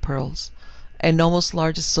seed pearls, and almost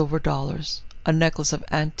large as silver dollars. A necklace of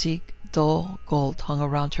antique, dull gold hung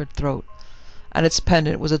around her throat, and its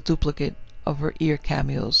pendant was a duplicate of her ear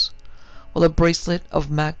cameos, while a bracelet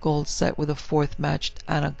of matte gold set with a fourth matched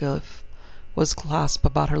anaglyph was clasped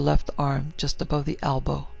about her left arm just above the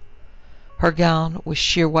elbow. Her gown was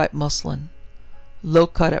sheer white muslin, low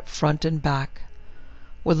cut at front and back,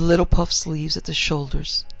 with little puff sleeves at the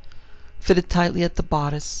shoulders, fitted tightly at the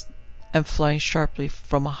bodice, and flying sharply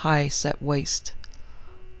from a high-set waist.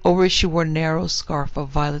 Over it she wore a narrow scarf of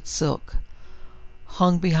violet silk,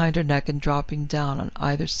 hung behind her neck and dropping down on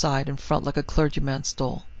either side and front like a clergyman's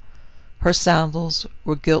stole. Her sandals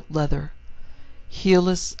were gilt leather,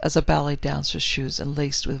 heelless as a ballet dancer's shoes, and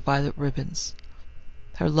laced with violet ribbons.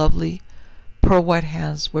 Her lovely, pearl-white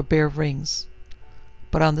hands were bare rings,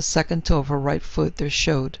 but on the second toe of her right foot there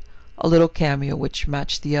showed a little cameo which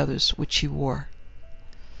matched the others which she wore.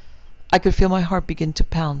 I could feel my heart begin to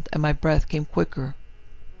pound, and my breath came quicker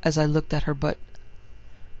as I looked at her. But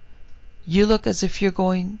you look as if you're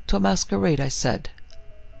going to a masquerade, I said.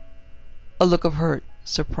 A look of hurt,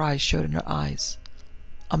 surprise showed in her eyes.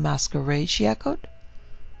 A masquerade, she echoed.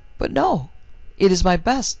 But no, it is my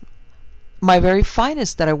best, my very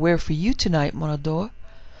finest that I wear for you tonight, mon adore.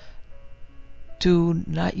 Do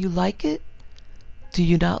not you like it? Do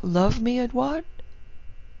you not love me, Edouard?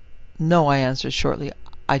 No, I answered shortly,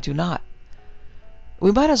 I do not.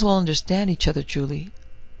 We might as well understand each other, Julie.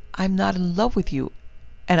 I'm not in love with you,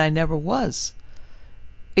 and I never was.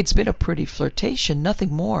 It's been a pretty flirtation,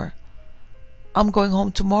 nothing more. I'm going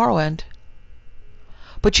home tomorrow, and...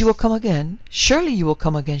 But you will come again. Surely you will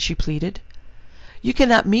come again, she pleaded. You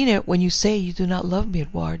cannot mean it when you say you do not love me,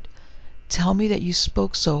 Edouard. Tell me that you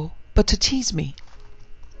spoke so but to tease me."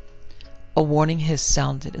 A warning hiss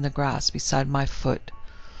sounded in the grass beside my foot,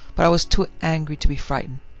 but I was too angry to be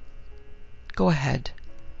frightened. "Go ahead.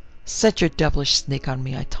 Set your devilish snake on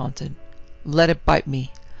me," I taunted. "Let it bite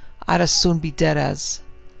me. I'd as soon be dead as—"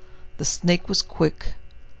 The snake was quick,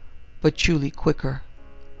 but Julie quicker.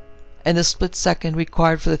 In the split second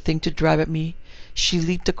required for the thing to drive at me, she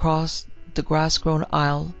leaped across the grass-grown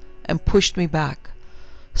aisle and pushed me back.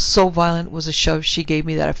 So violent was the shove she gave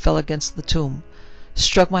me that I fell against the tomb,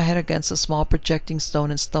 struck my head against a small projecting stone,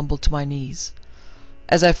 and stumbled to my knees.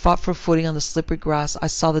 As I fought for footing on the slippery grass, I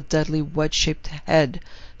saw the deadly wedge-shaped head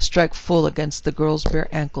strike full against the girl's bare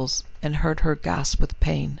ankles and heard her gasp with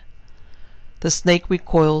pain. The snake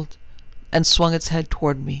recoiled and swung its head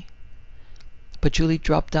toward me, but Julie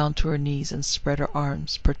dropped down to her knees and spread her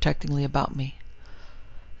arms protectingly about me.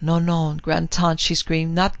 "No, no, Grand-Tante," she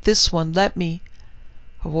screamed. "Not this one. Let me—"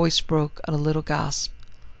 Her voice broke on a little gasp,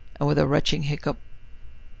 and with a retching hiccup,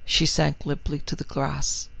 she sank limply to the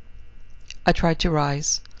grass. I tried to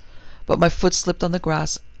rise, but my foot slipped on the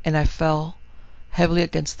grass, and I fell heavily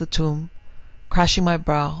against the tomb, crashing my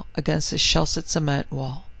brow against the shell-set cement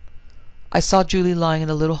wall. I saw Julie lying in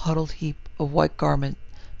a little huddled heap of white garment,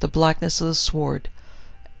 the blackness of the sward,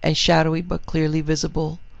 and shadowy but clearly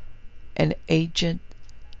visible, an aged,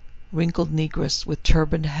 wrinkled negress with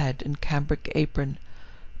turbaned head and cambric apron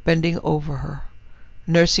bending over her,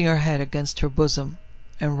 nursing her head against her bosom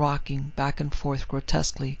and rocking back and forth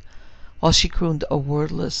grotesquely while she crooned a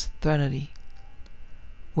wordless threnody.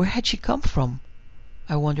 Where had she come from?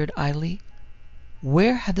 I wondered idly.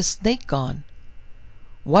 Where had the snake gone?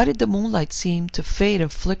 Why did the moonlight seem to fade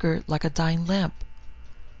and flicker like a dying lamp?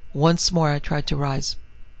 Once more I tried to rise,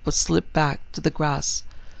 but slipped back to the grass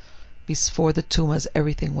before the tomb as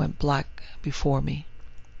everything went black before me.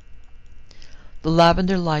 The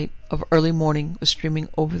lavender light of early morning was streaming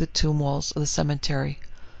over the tomb walls of the cemetery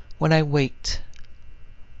when I waked.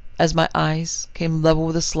 As my eyes came level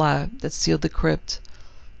with the slab that sealed the crypt,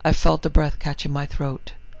 I felt a breath catch in my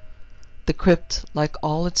throat. The crypt, like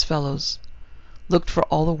all its fellows, looked for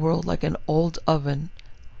all the world like an old oven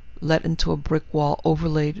let into a brick wall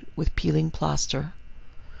overlaid with peeling plaster.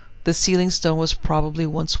 The ceiling stone was probably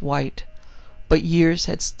once white, but years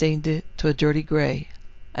had stained it to a dirty gray,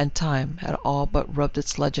 and time had all but rubbed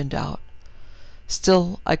its legend out.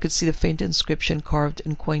 Still, I could see the faint inscription carved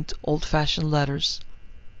in quaint old-fashioned letters,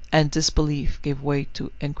 and disbelief gave way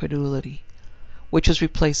to incredulity, which was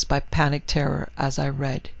replaced by panic terror as I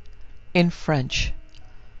read, in French,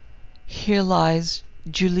 "Here lies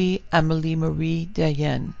Julie Amélie Marie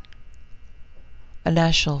Diane, a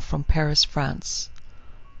national from Paris, France,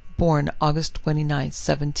 born August 29,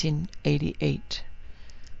 1788,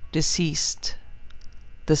 deceased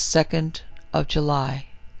the 2nd of July,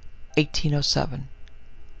 1807.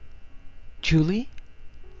 Julie?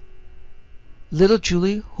 Little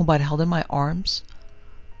Julie, whom I'd held in my arms,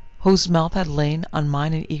 whose mouth had lain on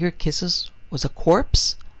mine in eager kisses, was a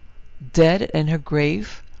corpse, dead in her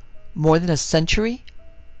grave, more than a century?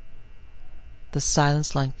 The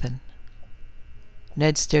silence lengthened.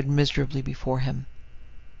 Ned stared miserably before him,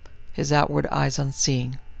 his outward eyes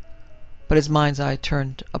unseeing, but his mind's eye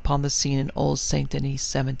turned upon the scene in old Saint Denis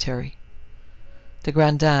Cemetery. The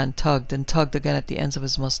grandame tugged and tugged again at the ends of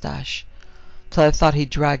his mustache, till I thought he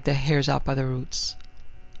dragged the hairs out by the roots.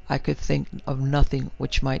 I could think of nothing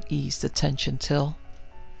which might ease the tension till...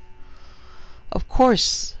 Of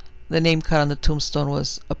course, the name cut on the tombstone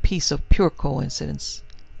was a piece of pure coincidence,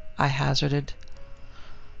 I hazarded.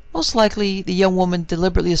 Most likely the young woman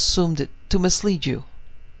deliberately assumed it to mislead you.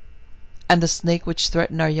 And the snake which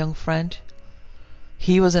threatened our young friend?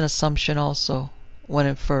 He was an assumption also, one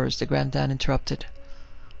infers, the grandame interrupted.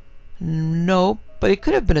 No, but it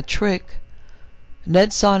could have been a trick.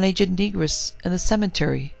 Ned saw an aged negress in the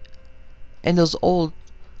cemetery, and those old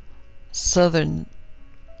southern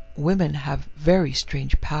women have very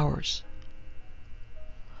strange powers.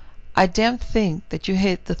 I damn think that you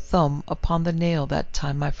hit the thumb upon the nail that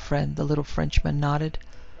time, my friend, the little Frenchman nodded.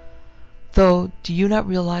 Though, do you not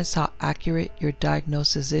realize how accurate your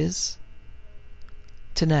diagnosis is?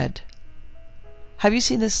 To Ned. Have you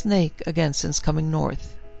seen the snake again since coming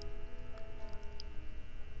north?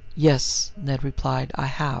 Yes, Ned replied, I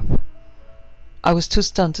have. I was too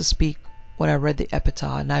stunned to speak when I read the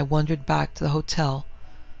epitaph, and I wandered back to the hotel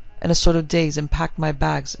in a sort of daze and packed my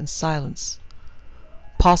bags in silence.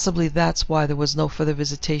 Possibly that's why there was no further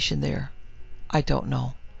visitation there. I don't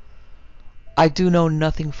know. I do know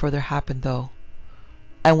nothing further happened, though,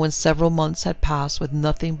 and when several months had passed with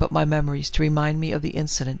nothing but my memories to remind me of the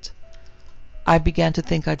incident, I began to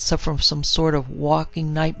think I'd suffer from some sort of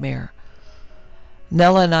walking nightmare.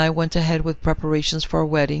 Nella and I went ahead with preparations for our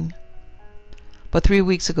wedding, but 3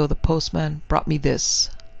 weeks ago the postman brought me this.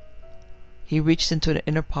 He reached into an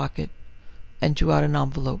inner pocket and drew out an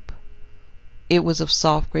envelope. It was of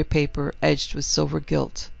soft gray paper edged with silver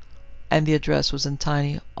gilt, and the address was in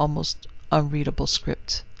tiny, almost unreadable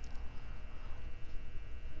script.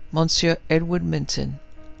 Monsieur Edward Minton,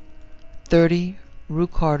 30 Rue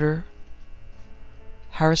Carter,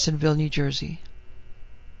 Harrisonville, New Jersey.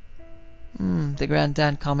 The Grand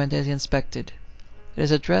Dame commented as he inspected. It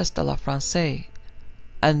is addressed à la Française.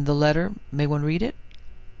 And the letter, may one read it?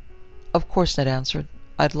 Of course, Ned answered.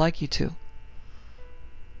 I'd like you to.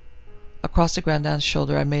 Across the Grand Dame's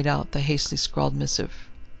shoulder I made out the hastily scrawled missive.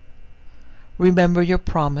 Remember your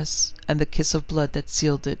promise and the kiss of blood that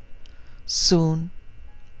sealed it. Soon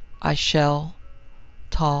I shall,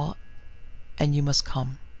 tall, and you must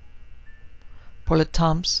come. Pour le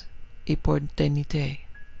temps et pour l'éternité.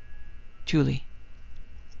 Julie.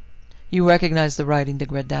 You recognize the writing? the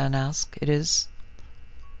Grand Dame asked. It is?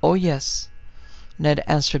 Oh, yes, Ned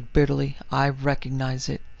answered bitterly. I recognize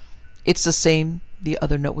it. It's the same the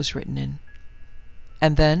other note was written in.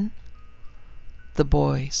 And then? The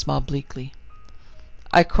boy smiled bleakly.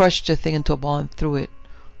 I crushed the thing into a ball and threw it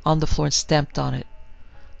on the floor and stamped on it.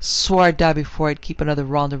 Swore I'd die before I'd keep another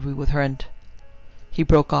rendezvous with her, and... He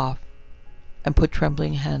broke off and put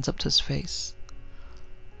trembling hands up to his face.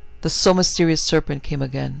 The so mysterious serpent came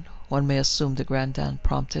again, one may assume, the Grand Dame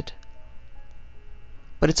prompted.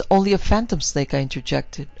 But it's only a phantom snake, I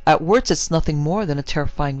interjected. At worst, it's nothing more than a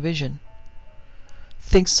terrifying vision.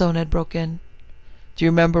 Think so? Ned broke in. Do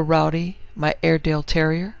you remember Rowdy, my Airedale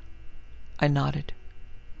terrier? I nodded.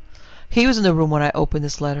 He was in the room when I opened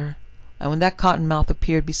this letter, and when that cottonmouth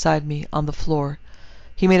appeared beside me on the floor,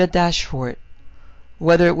 he made a dash for it.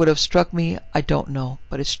 Whether it would have struck me, I don't know,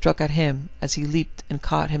 but it struck at him as he leaped and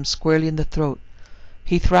caught him squarely in the throat.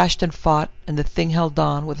 He thrashed and fought, and the thing held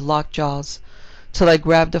on with locked jaws till I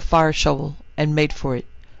grabbed a fire shovel and made for it.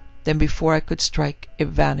 Then before I could strike, it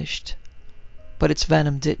vanished. But its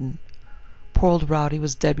venom didn't. Poor old Rowdy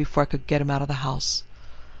was dead before I could get him out of the house.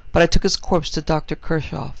 But I took his corpse to Dr.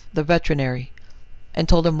 Kershaw, the veterinary, and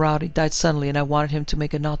told him Rowdy died suddenly and I wanted him to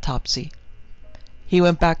make an autopsy. He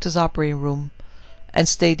went back to his operating room and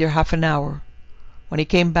stayed there half an hour. When he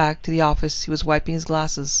came back to the office, he was wiping his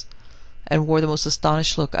glasses and wore the most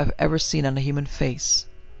astonished look I've ever seen on a human face.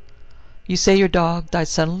 You say your dog died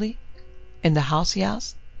suddenly? In the house? He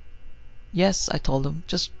asked. Yes, I told him.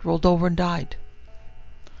 Just rolled over and died.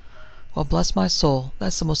 Well, bless my soul,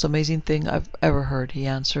 that's the most amazing thing I've ever heard, he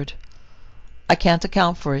answered. I can't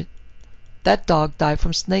account for it. That dog died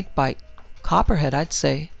from snake bite. Copperhead, I'd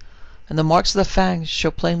say. And the marks of the fangs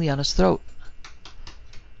show plainly on his throat.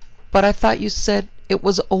 But I thought you said it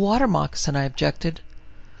was a water moccasin, I objected.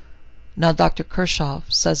 Now Dr. Kershaw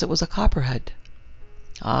says it was a copperhead.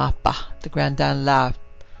 Ah, bah, the Grand Dame laughed,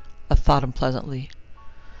 a thought unpleasantly.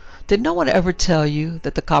 Did no one ever tell you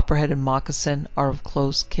that the copperhead and moccasin are of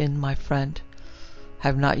close kin, my friend?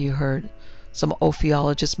 Have not you heard some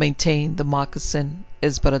ophiologists maintain the moccasin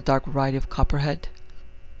is but a dark variety of copperhead?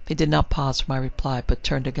 He did not pause for my reply, but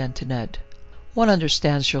turned again to Ned. One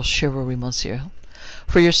understands your chivalry, monsieur.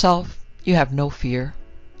 For yourself, you have no fear,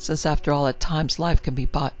 since after all at times life can be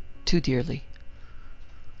bought too dearly.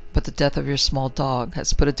 But the death of your small dog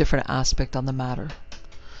has put a different aspect on the matter.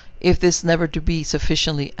 If this never to be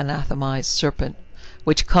sufficiently anathemized serpent,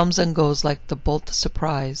 which comes and goes like the bolt of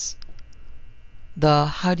surprise, the,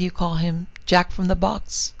 how do you call him, Jack from the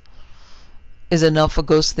box, is enough a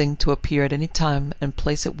ghost thing to appear at any time and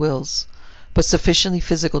place it wills, but sufficiently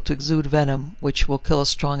physical to exude venom, which will kill a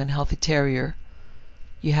strong and healthy terrier,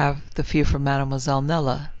 you have the fear for Mademoiselle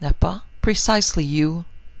Nella, n'est pas? Precisely, you.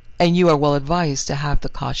 And you are well advised to have the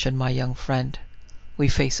caution, my young friend. We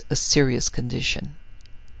face a serious condition.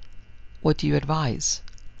 What do you advise?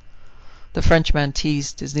 The Frenchman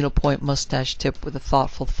teased his needlepoint mustache tip with a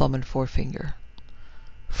thoughtful thumb and forefinger.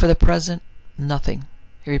 For the present, nothing,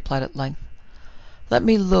 he replied at length. Let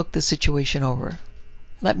me look the situation over.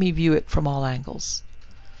 Let me view it from all angles.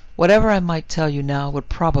 Whatever I might tell you now would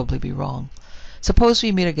probably be wrong. Suppose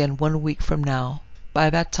we meet again 1 week from now. By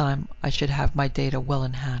that time, I should have my data well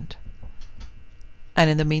in hand. And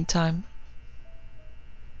in the meantime,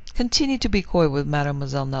 continue to be coy with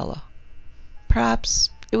Mademoiselle Nella. Perhaps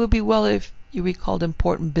it would be well if you recalled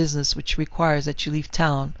important business which requires that you leave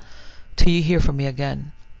town till you hear from me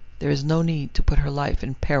again. There is no need to put her life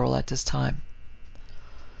in peril at this time.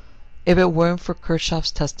 If it weren't for Kershaw's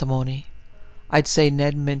testimony, I'd say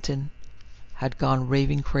Ned Minton had gone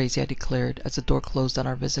raving crazy, I declared, as the door closed on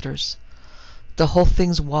our visitors. The whole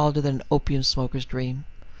thing's wilder than an opium smoker's dream.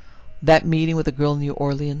 That meeting with the girl in New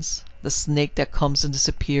Orleans, the snake that comes and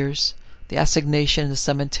disappears, the assignation in the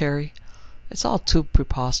cemetery, it's all too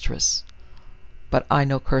preposterous. But I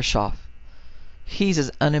know Kershaw. He's as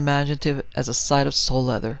unimaginative as a side of sole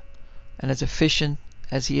leather, and as efficient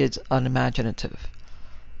as he is unimaginative.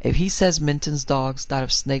 If he says Minton's dogs died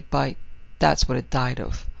of snake bite, that's what it died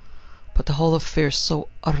of. But the whole affair's so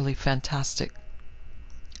utterly fantastic.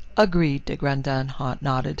 Agreed, de Grandin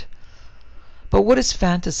nodded. But what is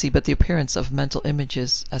fantasy but the appearance of mental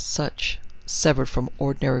images as such, severed from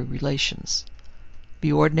ordinary relations?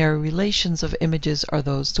 The ordinary relations of images are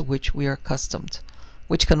those to which we are accustomed,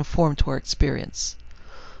 which conform to our experience.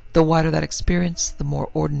 The wider that experience, the more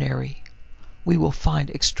ordinary we will find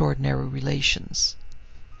extraordinary relations.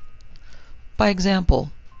 By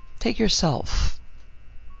example, take yourself.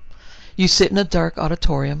 You sit in a dark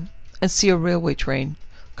auditorium and see a railway train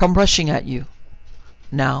come rushing at you.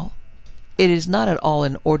 Now, it is not at all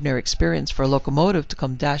an ordinary experience for a locomotive to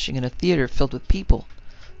come dashing in a theater filled with people.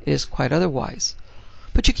 It is quite otherwise.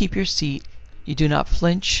 But you keep your seat, you do not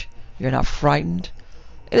flinch, you are not frightened.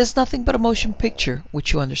 It is nothing but a motion picture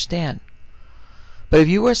which you understand. But if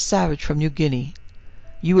you were a savage from New Guinea,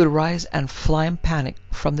 you would rise and fly in panic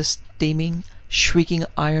from the steaming, shrieking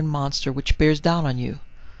iron monster which bears down on you.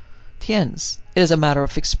 Tiens, it is a matter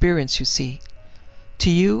of experience, you see. To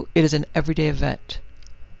you it is an everyday event.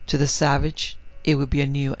 To the savage it would be a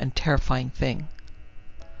new and terrifying thing.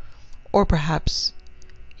 Or perhaps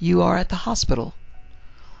you are at the hospital.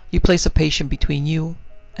 You place a patient between you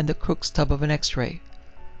and the Crookes tub of an X-ray.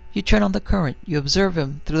 You turn on the current, you observe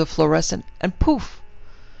him through the fluorescent, and poof!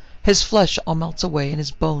 His flesh all melts away and his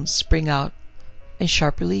bones spring out in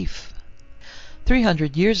sharp relief.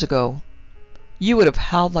 300 years ago, you would have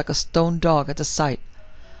howled like a stone dog at the sight,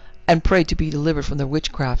 and prayed to be delivered from the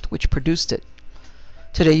witchcraft which produced it.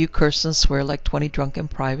 Today you curse and swear like 20 drunken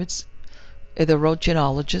privates if the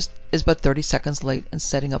röntgenologist is but 30 seconds late in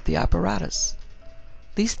setting up the apparatus.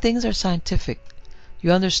 These things are scientific.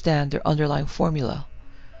 You understand their underlying formula.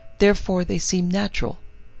 Therefore they seem natural.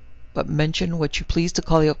 But mention what you please to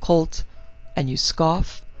call the occult, and you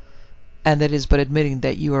scoff, and that is but admitting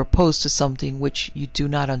that you are opposed to something which you do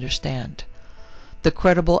not understand. The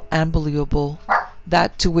credible and believable,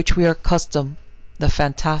 that to which we are accustomed, the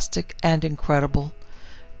fantastic and incredible,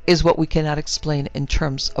 is what we cannot explain in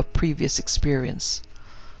terms of previous experience.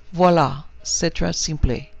 Voilà, c'est très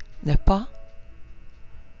simple, n'est-ce pas?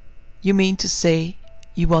 You mean to say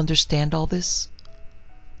you understand all this?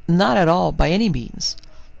 Not at all, by any means.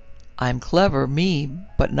 I am clever, me,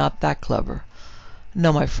 but not that clever.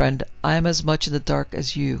 No, my friend, I am as much in the dark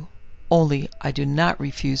as you, only I do not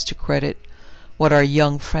refuse to credit what our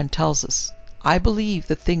young friend tells us. I believe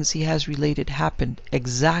the things he has related happened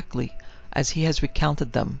exactly as he has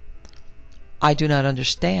recounted them. I do not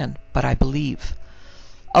understand, but I believe.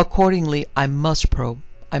 Accordingly, I must probe,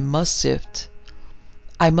 I must sift,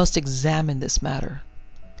 I must examine this matter.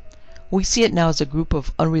 We see it now as a group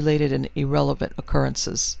of unrelated and irrelevant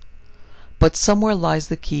occurrences. But somewhere lies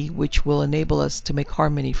the key which will enable us to make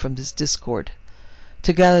harmony from this discord,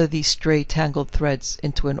 to gather these stray tangled threads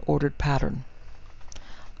into an ordered pattern.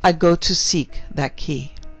 I go to seek that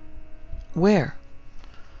key. Where?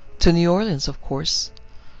 To New Orleans, of course.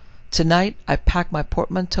 Tonight I pack my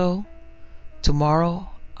portmanteau. Tomorrow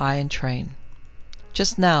I entrain.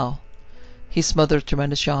 Just now, he smothered a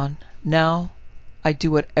tremendous yawn, now I do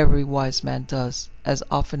what every wise man does, as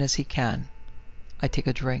often as he can. I take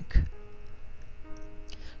a drink.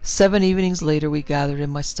 7 evenings later we gathered in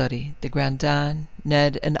my study, the Grandin,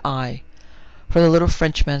 Ned, and I. For the little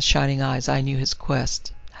Frenchman's shining eyes, I knew his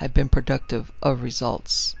quest had been productive of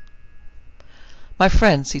results. My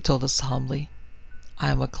friends, he told us solemnly, I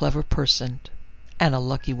am a clever person, and a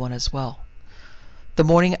lucky one as well. The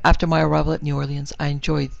morning after my arrival at New Orleans, I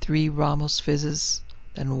enjoyed 3 Ramos fizzes,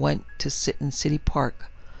 then went to sit in City Park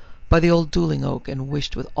by the old dueling oak and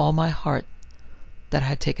wished with all my heart that I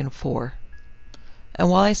had taken 4. And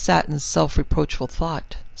while I sat in self-reproachful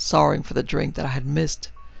thought, sorrowing for the drink that I had missed,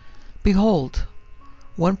 behold,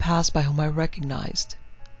 one passed by whom I recognized.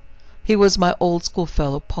 He was my old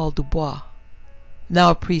schoolfellow Paul Dubois, now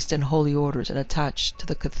a priest in holy orders and attached to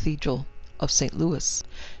the Cathedral of St. Louis.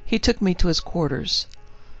 He took me to his quarters,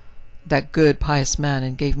 that good, pious man,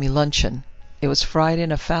 and gave me luncheon. It was Friday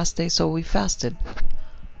and a fast day, so we fasted.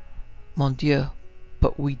 Mon Dieu,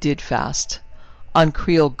 but we did fast. On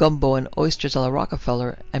Creole gumbo and oysters a la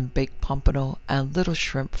Rockefeller, and baked pompano, and little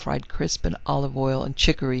shrimp fried crisp in olive oil, and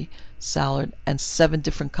chicory, salad, and 7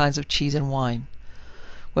 different kinds of cheese and wine.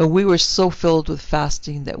 When we were so filled with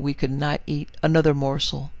fasting that we could not eat another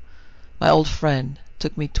morsel, My old friend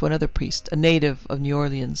took me to another priest, a native of New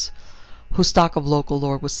Orleans, whose stock of local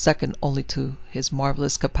lore was second only to his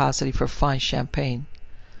marvelous capacity for fine champagne.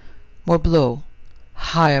 Morbleu,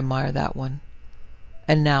 how I admire that one.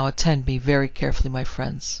 And now attend me very carefully, my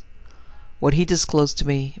friends. What he disclosed to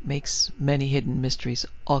me makes many hidden mysteries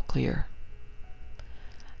all clear.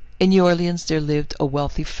 In New Orleans there lived a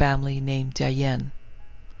wealthy family named Diane.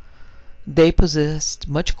 They possessed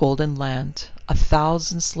much gold and land,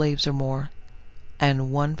 1,000 slaves or more,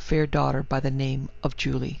 and one fair daughter by the name of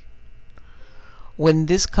Julie. When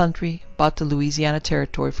this country bought the Louisiana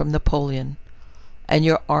Territory from Napoleon, and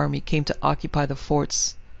your army came to occupy the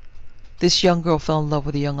forts, this young girl fell in love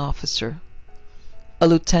with a young officer, a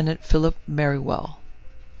Lieutenant Philip Merriwell.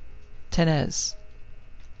 Tenez.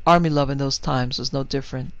 Army love in those times was no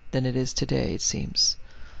different than it is today, it seems.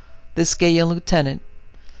 This gay young lieutenant,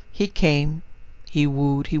 he came, he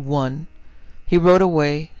wooed, he won, he rode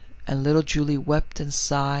away, and little Julie wept and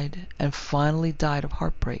sighed, and finally died of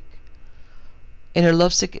heartbreak. In her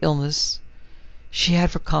lovesick illness, she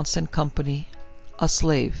had for constant company a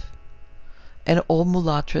slave, an old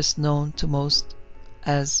mulatress known to most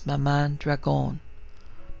as Maman Dragon,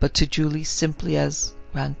 but to Julie simply as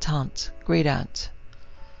Grand-Tante, Great-Aunt.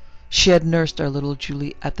 She had nursed our little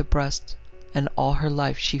Julie at the breast, and all her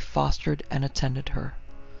life she fostered and attended her.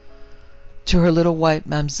 To her little white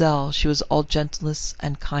Mamselle she was all gentleness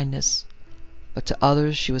and kindness, but to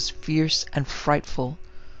others she was fierce and frightful,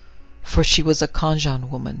 for she was a Kanjan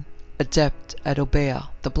woman, adept at Obeah,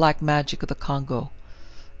 the black magic of the Congo,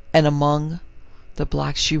 and among the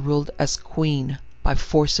blacks she ruled as queen by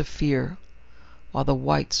force of fear, while the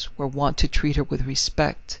whites were wont to treat her with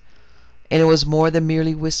respect, and it was more than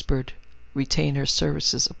merely whispered, retain her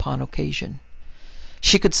services upon occasion.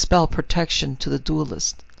 She could spell protection to the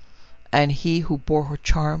duelist, and he who bore her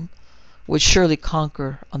charm would surely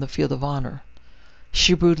conquer on the field of honor.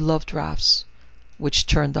 She brewed love draughts, which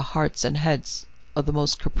turned the hearts and heads of the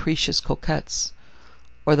most capricious coquettes,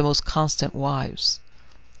 or the most constant wives,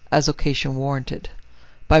 as occasion warranted.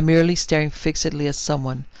 By merely staring fixedly at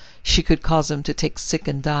someone, she could cause them to take sick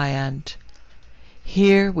and die, and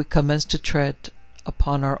here we commenced to tread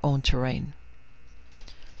upon our own terrain.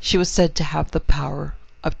 She was said to have the power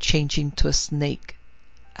of changing to a snake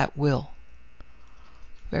at will.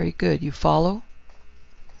 Very good, you follow?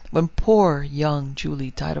 When poor young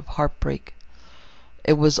Julie died of heartbreak,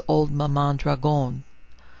 it was old Maman Dragon,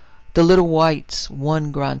 the little white's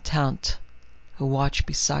one Grand-Tante, who watched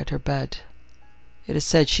beside her bed. It is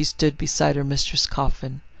said she stood beside her mistress'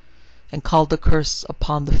 coffin, and called the curse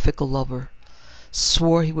upon the fickle lover,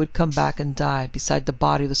 swore he would come back and die beside the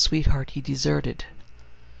body of the sweetheart he deserted.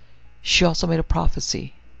 She also made a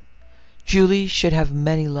prophecy. Julie should have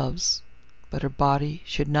many loves, but her body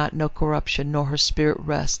should not know corruption, nor her spirit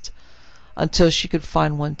rest, until she could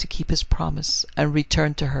find one to keep his promise and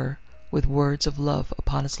return to her with words of love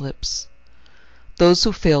upon his lips. Those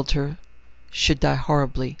who failed her should die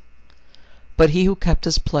horribly, but he who kept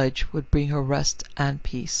his pledge would bring her rest and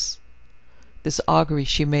peace. This augury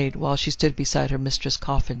she made while she stood beside her mistress'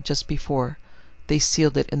 coffin just before they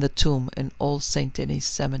sealed it in the tomb in old St. Denis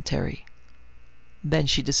Cemetery. Then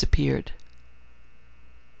she disappeared.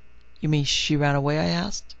 You mean she ran away, I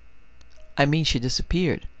asked. I mean she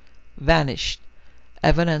disappeared, vanished,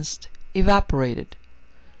 evanesced, evaporated.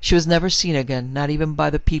 She was never seen again, not even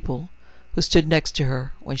by the people who stood next to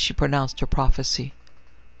her when she pronounced her prophecy.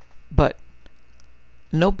 But,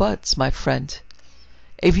 no buts, my friend,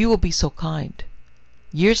 if you will be so kind.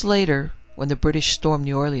 Years later, when the British stormed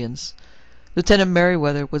New Orleans, Lieutenant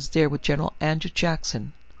Merriweather was there with General Andrew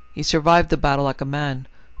Jackson. He survived the battle like a man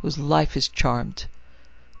whose life is charmed,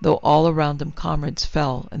 though all around him comrades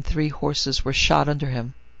fell and 3 horses were shot under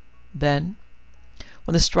him. Then,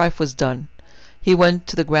 when the strife was done, he went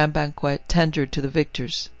to the grand banquet tendered to the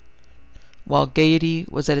victors. While gaiety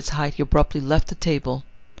was at its height, he abruptly left the table.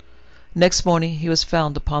 Next morning he was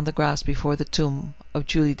found upon the grass before the tomb of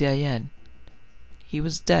Julie Diane. He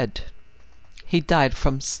was dead. He died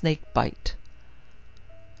from snake bite.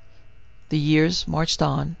 The years marched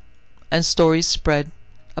on, and stories spread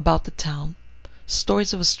about the town,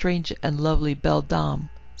 stories of a strange and lovely belle dame,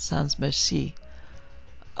 sans merci,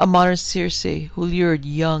 a modern Circe who lured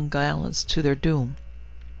young gallants to their doom.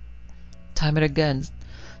 Time and again,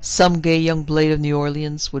 some gay young blade of New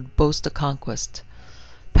Orleans would boast a conquest.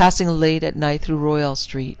 Passing late at night through Royal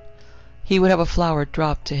Street, he would have a flower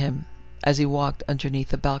dropped to him as he walked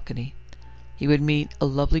underneath a balcony. He would meet a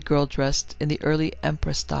lovely girl dressed in the early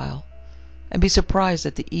Empress style, and be surprised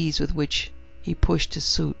at the ease with which he pushed his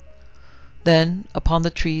suit. Then, upon the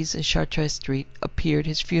trees in Chartres Street, appeared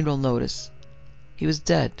his funeral notice. He was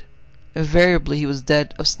dead. Invariably he was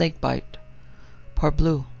dead of snake-bite.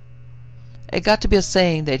 Parbleu. It got to be a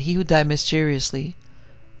saying that he who died mysteriously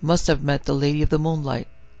must have met the Lady of the Moonlight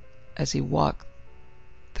as he walked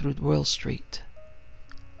through Royal Street.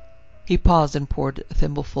 He paused and poured a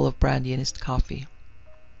thimbleful of brandy in his coffee.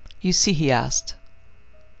 You see, he asked.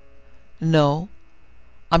 No.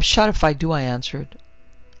 I'm shot if I do, I answered.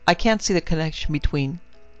 I can't see the connection between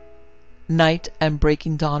night and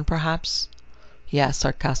breaking dawn, perhaps? He asked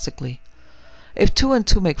sarcastically. If 2 and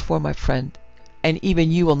 2 make 4, my friend, and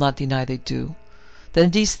even you will not deny they do,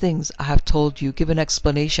 then these things I have told you give an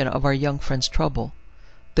explanation of our young friend's trouble.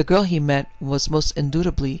 The girl he met was most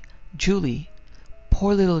indubitably Julie,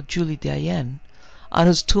 poor little Julie Diane, on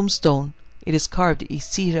whose tombstone it is carved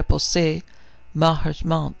Ici repose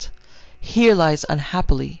malheureusement. Here lies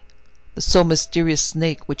unhappily. The so mysterious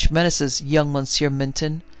snake which menaces young Monsieur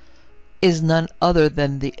Minton is none other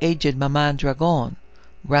than the aged Maman Dragon,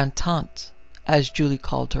 Grand-Tante, as Julie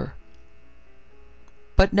called her.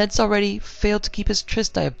 But Ned's already failed to keep his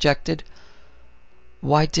tryst, I objected.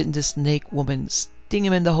 Why didn't the snake woman sting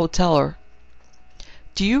him in the hotel, or...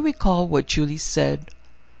 Do you recall what Julie said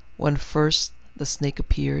when first the snake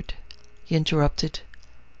appeared? He interrupted.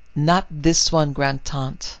 Not this one,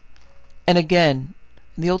 Grand-Tante. And again,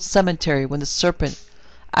 in the old cemetery, when the serpent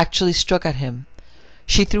actually struck at him,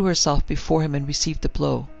 she threw herself before him and received the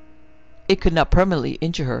blow. It could not permanently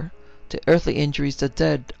injure her. To earthly injuries the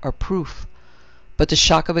dead are proof. But the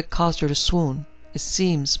shock of it caused her to swoon. It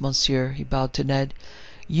seems, monsieur, he bowed to Ned,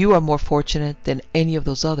 you are more fortunate than any of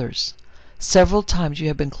those others. Several times you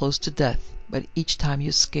have been close to death, but each time you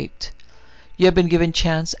escaped. You have been given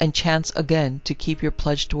chance and chance again to keep your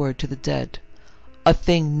pledged word to the dead, a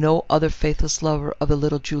thing no other faithless lover of the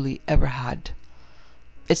little Julie ever had.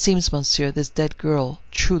 It seems, monsieur, this dead girl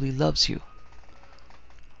truly loves you.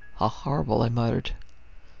 How horrible, I muttered.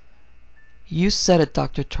 You said it,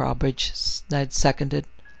 Dr. Trowbridge, Ned seconded.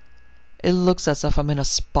 It looks as if I'm in a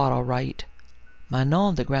spot all right.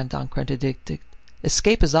 Manon, the Grand-Dame contradicted.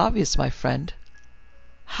 Escape is obvious, my friend.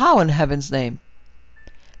 How, in heaven's name?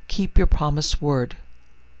 Keep your promised word.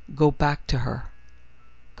 Go back to her.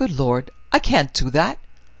 Good Lord, I can't do that.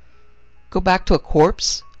 Go back to a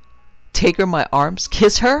corpse? Take her in my arms?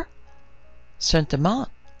 Kiss her? Certainement.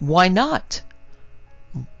 Why not?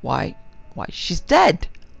 Why, she's dead.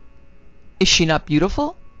 Is she not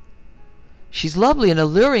beautiful? She's lovely and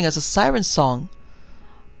alluring as a siren's song.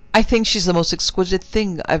 I think she's the most exquisite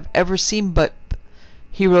thing I've ever seen, but...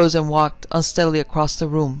 He rose and walked unsteadily across the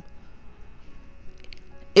room.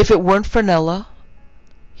 If it weren't for Nella,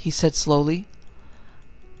 he said slowly,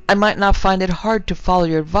 I might not find it hard to follow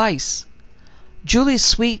your advice. Julie's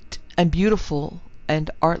sweet and beautiful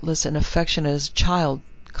and artless and affectionate as a child,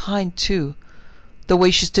 kind too, the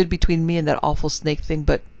way she stood between me and that awful snake thing,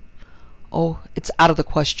 but, oh, it's out of the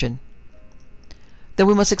question. Then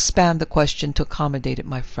we must expand the question to accommodate it,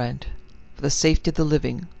 my friend, for the safety of the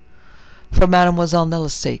living, for Mademoiselle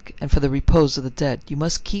Nella's sake, and for the repose of the dead. You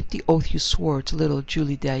must keep the oath you swore to little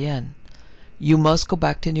Julie Diane. You must go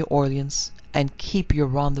back to New Orleans and keep your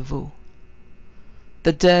rendezvous.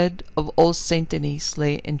 The dead of old Saint Denis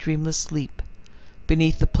lay in dreamless sleep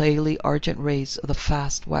beneath the palely argent rays of the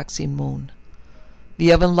fast waxing moon.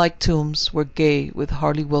 The oven-like tombs were gay with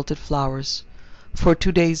hardly wilted flowers, for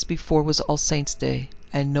 2 days before was All Saints' Day,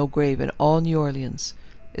 and no grave in all New Orleans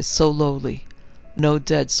is so lowly, no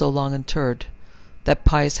dead so long interred, that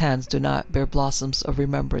pious hands do not bear blossoms of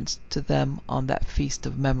remembrance to them on that feast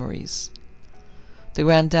of memories. The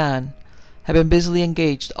Grand-Dame had been busily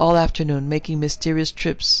engaged all afternoon making mysterious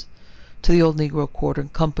trips to the old Negro quarter in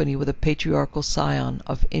company with a patriarchal scion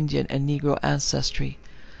of Indian and Negro ancestry,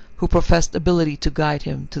 who professed ability to guide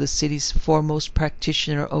him to the city's foremost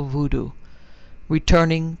practitioner of voodoo,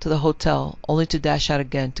 returning to the hotel only to dash out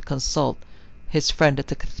again to consult his friend at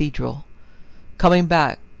the cathedral, coming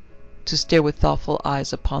back to stare with thoughtful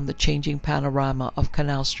eyes upon the changing panorama of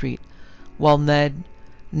Canal Street, while Ned,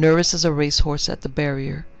 nervous as a racehorse at the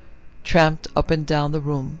barrier, tramped up and down the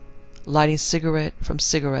room, lighting cigarette from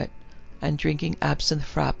cigarette and drinking absinthe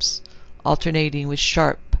frappes, alternating with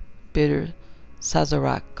sharp, bitter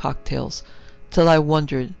Sazerac cocktails, till I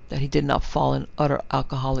wondered that he did not fall in utter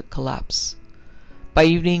alcoholic collapse. By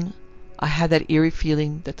evening I had that eerie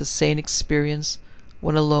feeling that the sane experience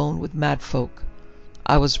when alone with mad folk.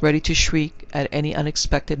 I was ready to shriek at any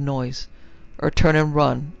unexpected noise, or turn and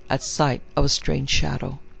run at sight of a strange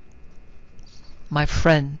shadow. My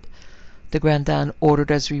friend, the Grand-Dame ordered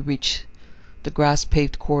as we reached the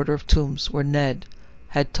grass-paved corridor of tombs where Ned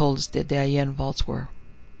had told us the Diane vaults were.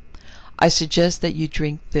 I suggest that you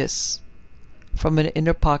drink this. From an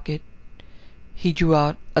inner pocket he drew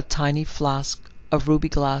out a tiny flask of ruby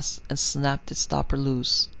glass and snapped its stopper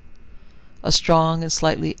loose. A strong and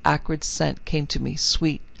slightly acrid scent came to me,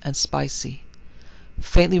 sweet and spicy,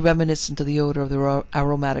 faintly reminiscent of the odor of the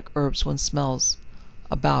aromatic herbs one smells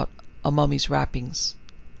about a mummy's wrappings.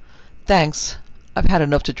 "Thanks, I've had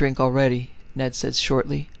enough to drink already," Ned said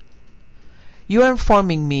shortly. "You are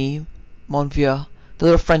informing me, mon vieux," the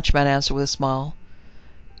little Frenchman answered with a smile.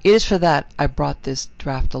 "It is for that I brought this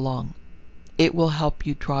draught along. It will help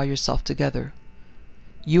you draw yourself together.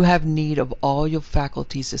 You have need of all your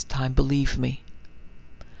faculties this time, believe me."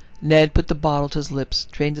 Ned put the bottle to his lips,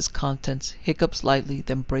 drained its contents, hiccuped slightly,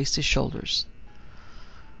 then braced his shoulders.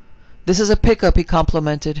 "This is a pickup," he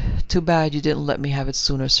complimented. "Too bad you didn't let me have it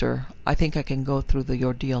sooner, sir. I think I can go through the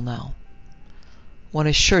ordeal now." "One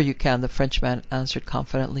is sure you can," the Frenchman answered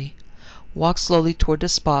confidently. "Walk slowly toward the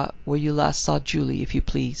spot where you last saw Julie, if you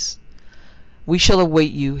please. We shall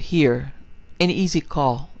await you here, an easy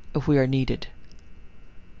call, if we are needed."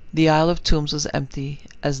 The Isle of Tombs was empty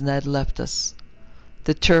as Ned left us.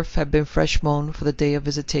 The turf had been fresh mown for the day of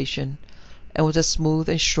visitation, and was as smooth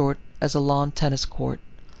and short as a lawn tennis court.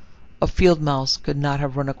 A field mouse could not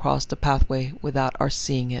have run across the pathway without our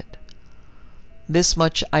seeing it. This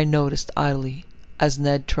much I noticed idly as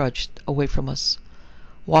Ned trudged away from us,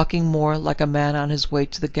 walking more like a man on his way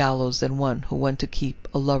to the gallows than one who went to keep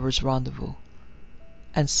a lover's rendezvous.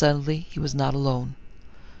 And suddenly he was not alone.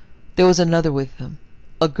 There was another with him,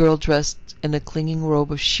 a girl dressed in a clinging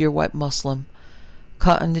robe of sheer white muslin,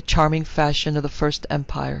 cut in the charming fashion of the First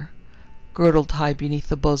Empire, girdled high beneath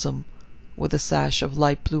the bosom with a sash of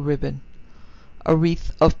light blue ribbon. A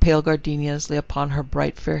wreath of pale gardenias lay upon her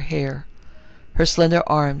bright fair hair. Her slender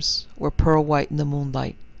arms were pearl white in the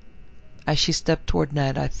moonlight. As she stepped toward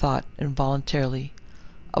Ned, I thought, involuntarily,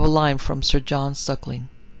 of a line from Sir John Suckling.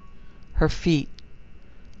 Her feet,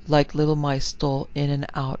 like little mice, stole in and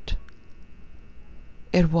out.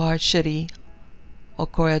 "Edouard, chéri, au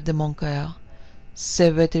cœur de mon cœur,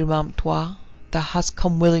 c'est vraiment toi, thou hast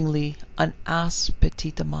come willingly, un as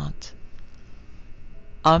petit amant."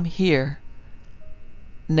 "I'm here,"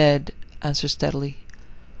 Ned answered steadily.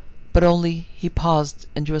 But only he paused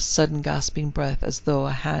and drew a sudden gasping breath, as though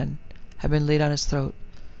a hand had been laid on his throat.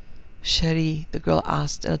 "Chéri," the girl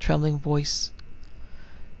asked in a trembling voice,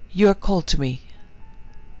 "you are cold to me.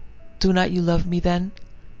 Do not you love me, then?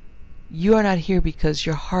 You are not here because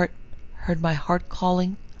your heart heard my heart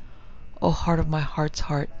calling? O heart of my heart's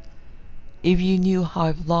heart, if you knew how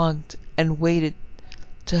I've longed and waited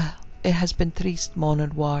to... It has been triste, mon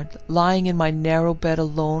Edouard, lying in my narrow bed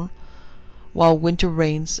alone, while winter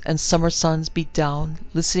rains and summer suns beat down,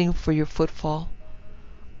 listening for your footfall.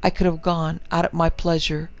 I could have gone out at my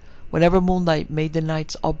pleasure, whenever moonlight made the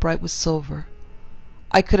nights all bright with silver.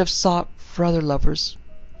 I could have sought for other lovers,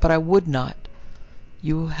 but I would not.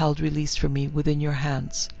 You held release for me within your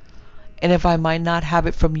hands, and if I might not have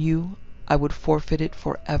it from you, I would forfeit it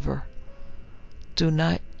for ever. Do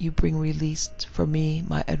not you bring release for me,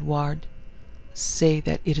 my Edouard. Say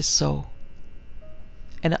that it is so."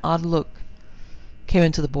 An odd look came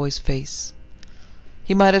into the boy's face.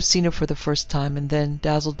 He might have seen her for the first time, and then,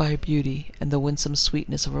 dazzled by her beauty and the winsome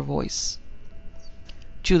sweetness of her voice.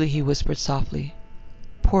 "Julie," he whispered softly.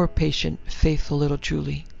 "Poor, patient, faithful little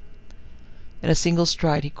Julie." In a single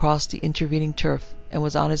stride he crossed the intervening turf, and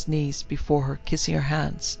was on his knees before her, kissing her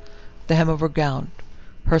hands, the hem of her gown,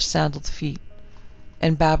 her sandaled feet,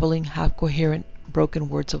 and babbling half-coherent, broken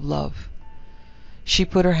words of love. She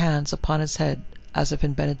put her hands upon his head, as if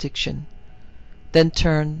in benediction, then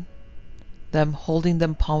turned them, holding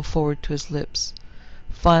them palm forward to his lips,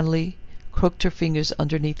 finally crooked her fingers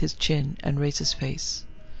underneath his chin, and raised his face.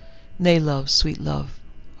 "Nay, love, sweet love,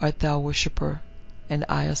 art thou a worshipper, and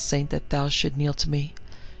I a saint, that thou should kneel to me?"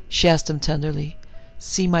 she asked him tenderly.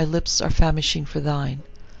 "See, my lips are famishing for thine,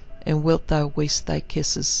 and wilt thou waste thy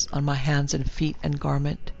kisses on my hands and feet and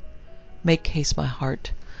garment? Make haste, my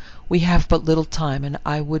heart. We have but little time, and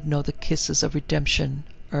I would know the kisses of redemption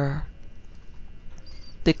ere..."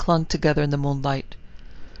 They clung together in the moonlight.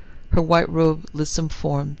 Her white robe, lissom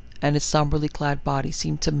form, and its somberly clad body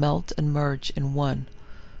seemed to melt and merge in one,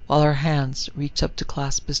 while her hands reached up to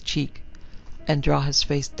clasp his cheek and draw his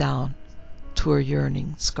face down to her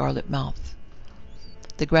yearning scarlet mouth.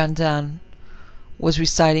 The grandame was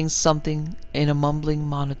reciting something in a mumbling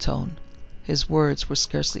monotone. His words were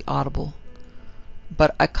scarcely audible,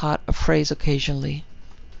 but I caught a phrase occasionally.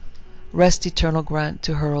 "Rest eternal grant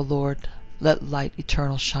to her, O Lord. Let light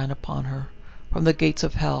eternal shine upon her. From the gates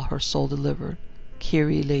of hell her soul delivered.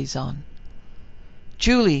 Kyrie eleison."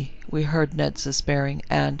 "Julie!" we heard Ned's despairing,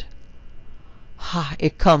 and... "Ha!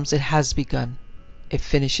 It comes! It has begun! It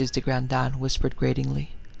finishes," the grandame whispered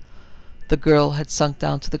gratingly. The girl had sunk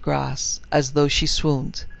down to the grass, as though she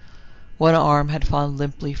swooned. One arm had fallen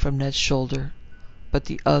limply from Ned's shoulder, but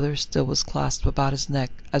the other still was clasped about his neck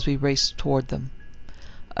as we raced toward them.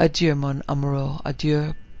 Adieu, mon amoureux,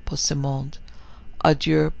 adieu pour ce monde,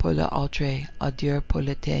 adieu pour l'autre, adieu pour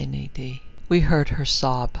l'éternité. We heard her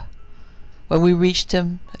sob. When we reached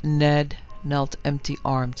him, Ned knelt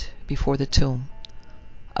empty-armed before the tomb.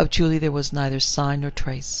 Of Julie there was neither sign nor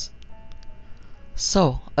trace.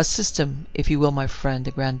 So, assist him, if you will, my friend,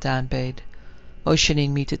 the grandame bade,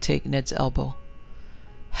 motioning me to take Ned's elbow.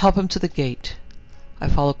 Help him to the gate. I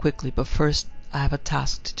followed quickly, but first I have a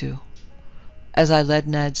task to do. As I led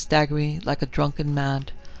Ned, staggering like a drunken man,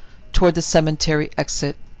 toward the cemetery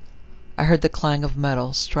exit, I heard the clang of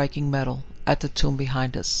metal striking metal at the tomb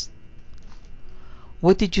behind us.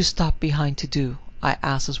 What did you stop behind to do? I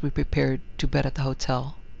asked as we prepared to bed at the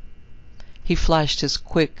hotel. He flashed his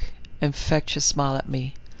quick, infectious smile at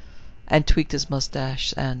me, and tweaked his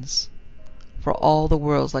mustache ends, for all the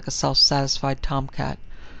world like a self-satisfied tomcat,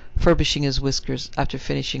 furbishing his whiskers after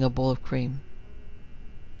finishing a bowl of cream.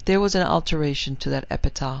 There was an alteration to that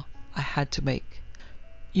epitaph I had to make.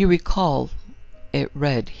 You recall, it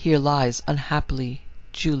read, "Here lies, unhappily,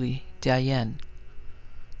 Julie Diane."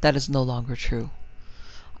 That is no longer true.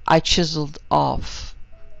 I chiseled off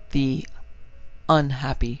the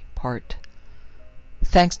unhappy part.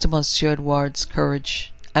 Thanks to Monsieur Edouard's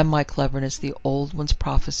courage and my cleverness, the old one's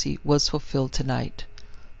prophecy was fulfilled tonight,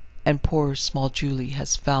 and poor small Julie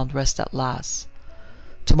has found rest at last.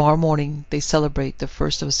 Tomorrow morning they celebrate the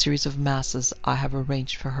first of a series of masses I have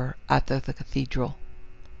arranged for her at the cathedral.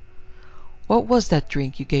 What was that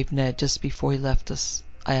drink you gave Ned just before he left us?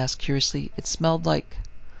 I asked curiously. It smelled like...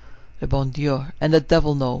 Le bon Dieu, and the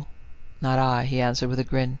devil know. Not I, he answered with a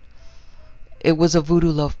grin. It was a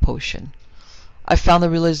voodoo love potion. I found the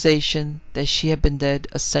realization that she had been dead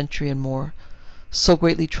a century and more so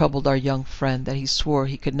greatly troubled our young friend that he swore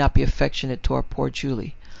he could not be affectionate to our poor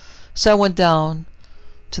Julie. So I went down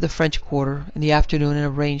to the French Quarter in the afternoon and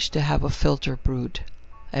arranged to have a philtre brewed.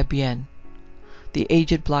 Eh bien. The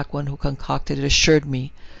aged black one who concocted it assured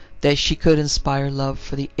me that she could inspire love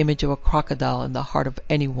for the image of a crocodile in the heart of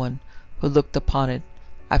anyone who looked upon it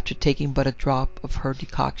after taking but a drop of her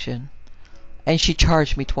decoction, and she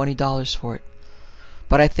charged me $20 for it.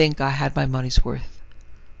 But I think I had my money's worth.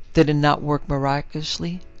 Did it not work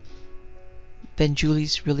miraculously? Then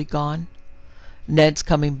Julie's really gone? Ned's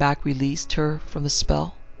coming back released her from the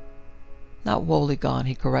spell? Not wholly gone,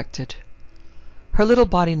 he corrected. Her little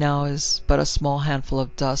body now is but a small handful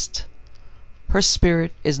of dust. Her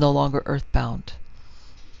spirit is no longer earthbound,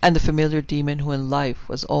 and the familiar demon who in life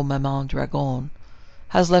was old Maman Dragon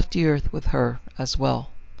has left the earth with her as well.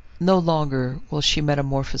 No longer will she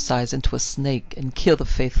metamorphosize into a snake and kill the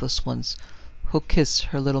faithless ones who kiss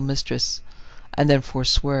her little mistress and then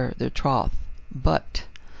forswear their troth. But,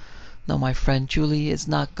 no, my friend, Julie is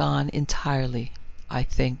not gone entirely, I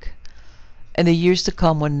think. In the years to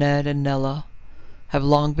come, when Ned and Nella have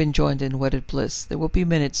long been joined in wedded bliss, there will be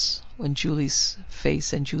minutes when Julie's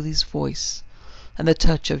face and Julie's voice and the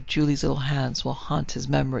touch of Julie's little hands will haunt his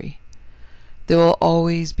memory. There will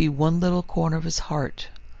always be one little corner of his heart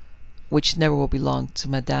which never will belong to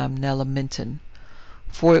Madame Nella Minton,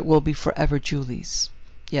 for it will be forever Julie's.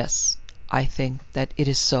 Yes, I think that it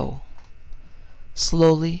is so.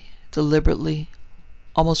 Slowly, deliberately,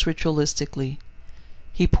 almost ritualistically,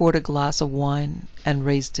 he poured a glass of wine and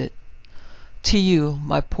raised it. To you,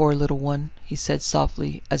 my poor little one, he said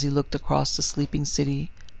softly as he looked across the sleeping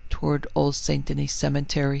city toward old Saint Denis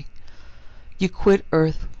Cemetery. You quit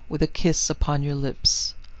earth with a kiss upon your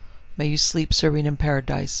lips. May you sleep serene in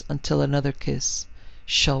paradise until another kiss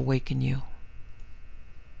shall waken you.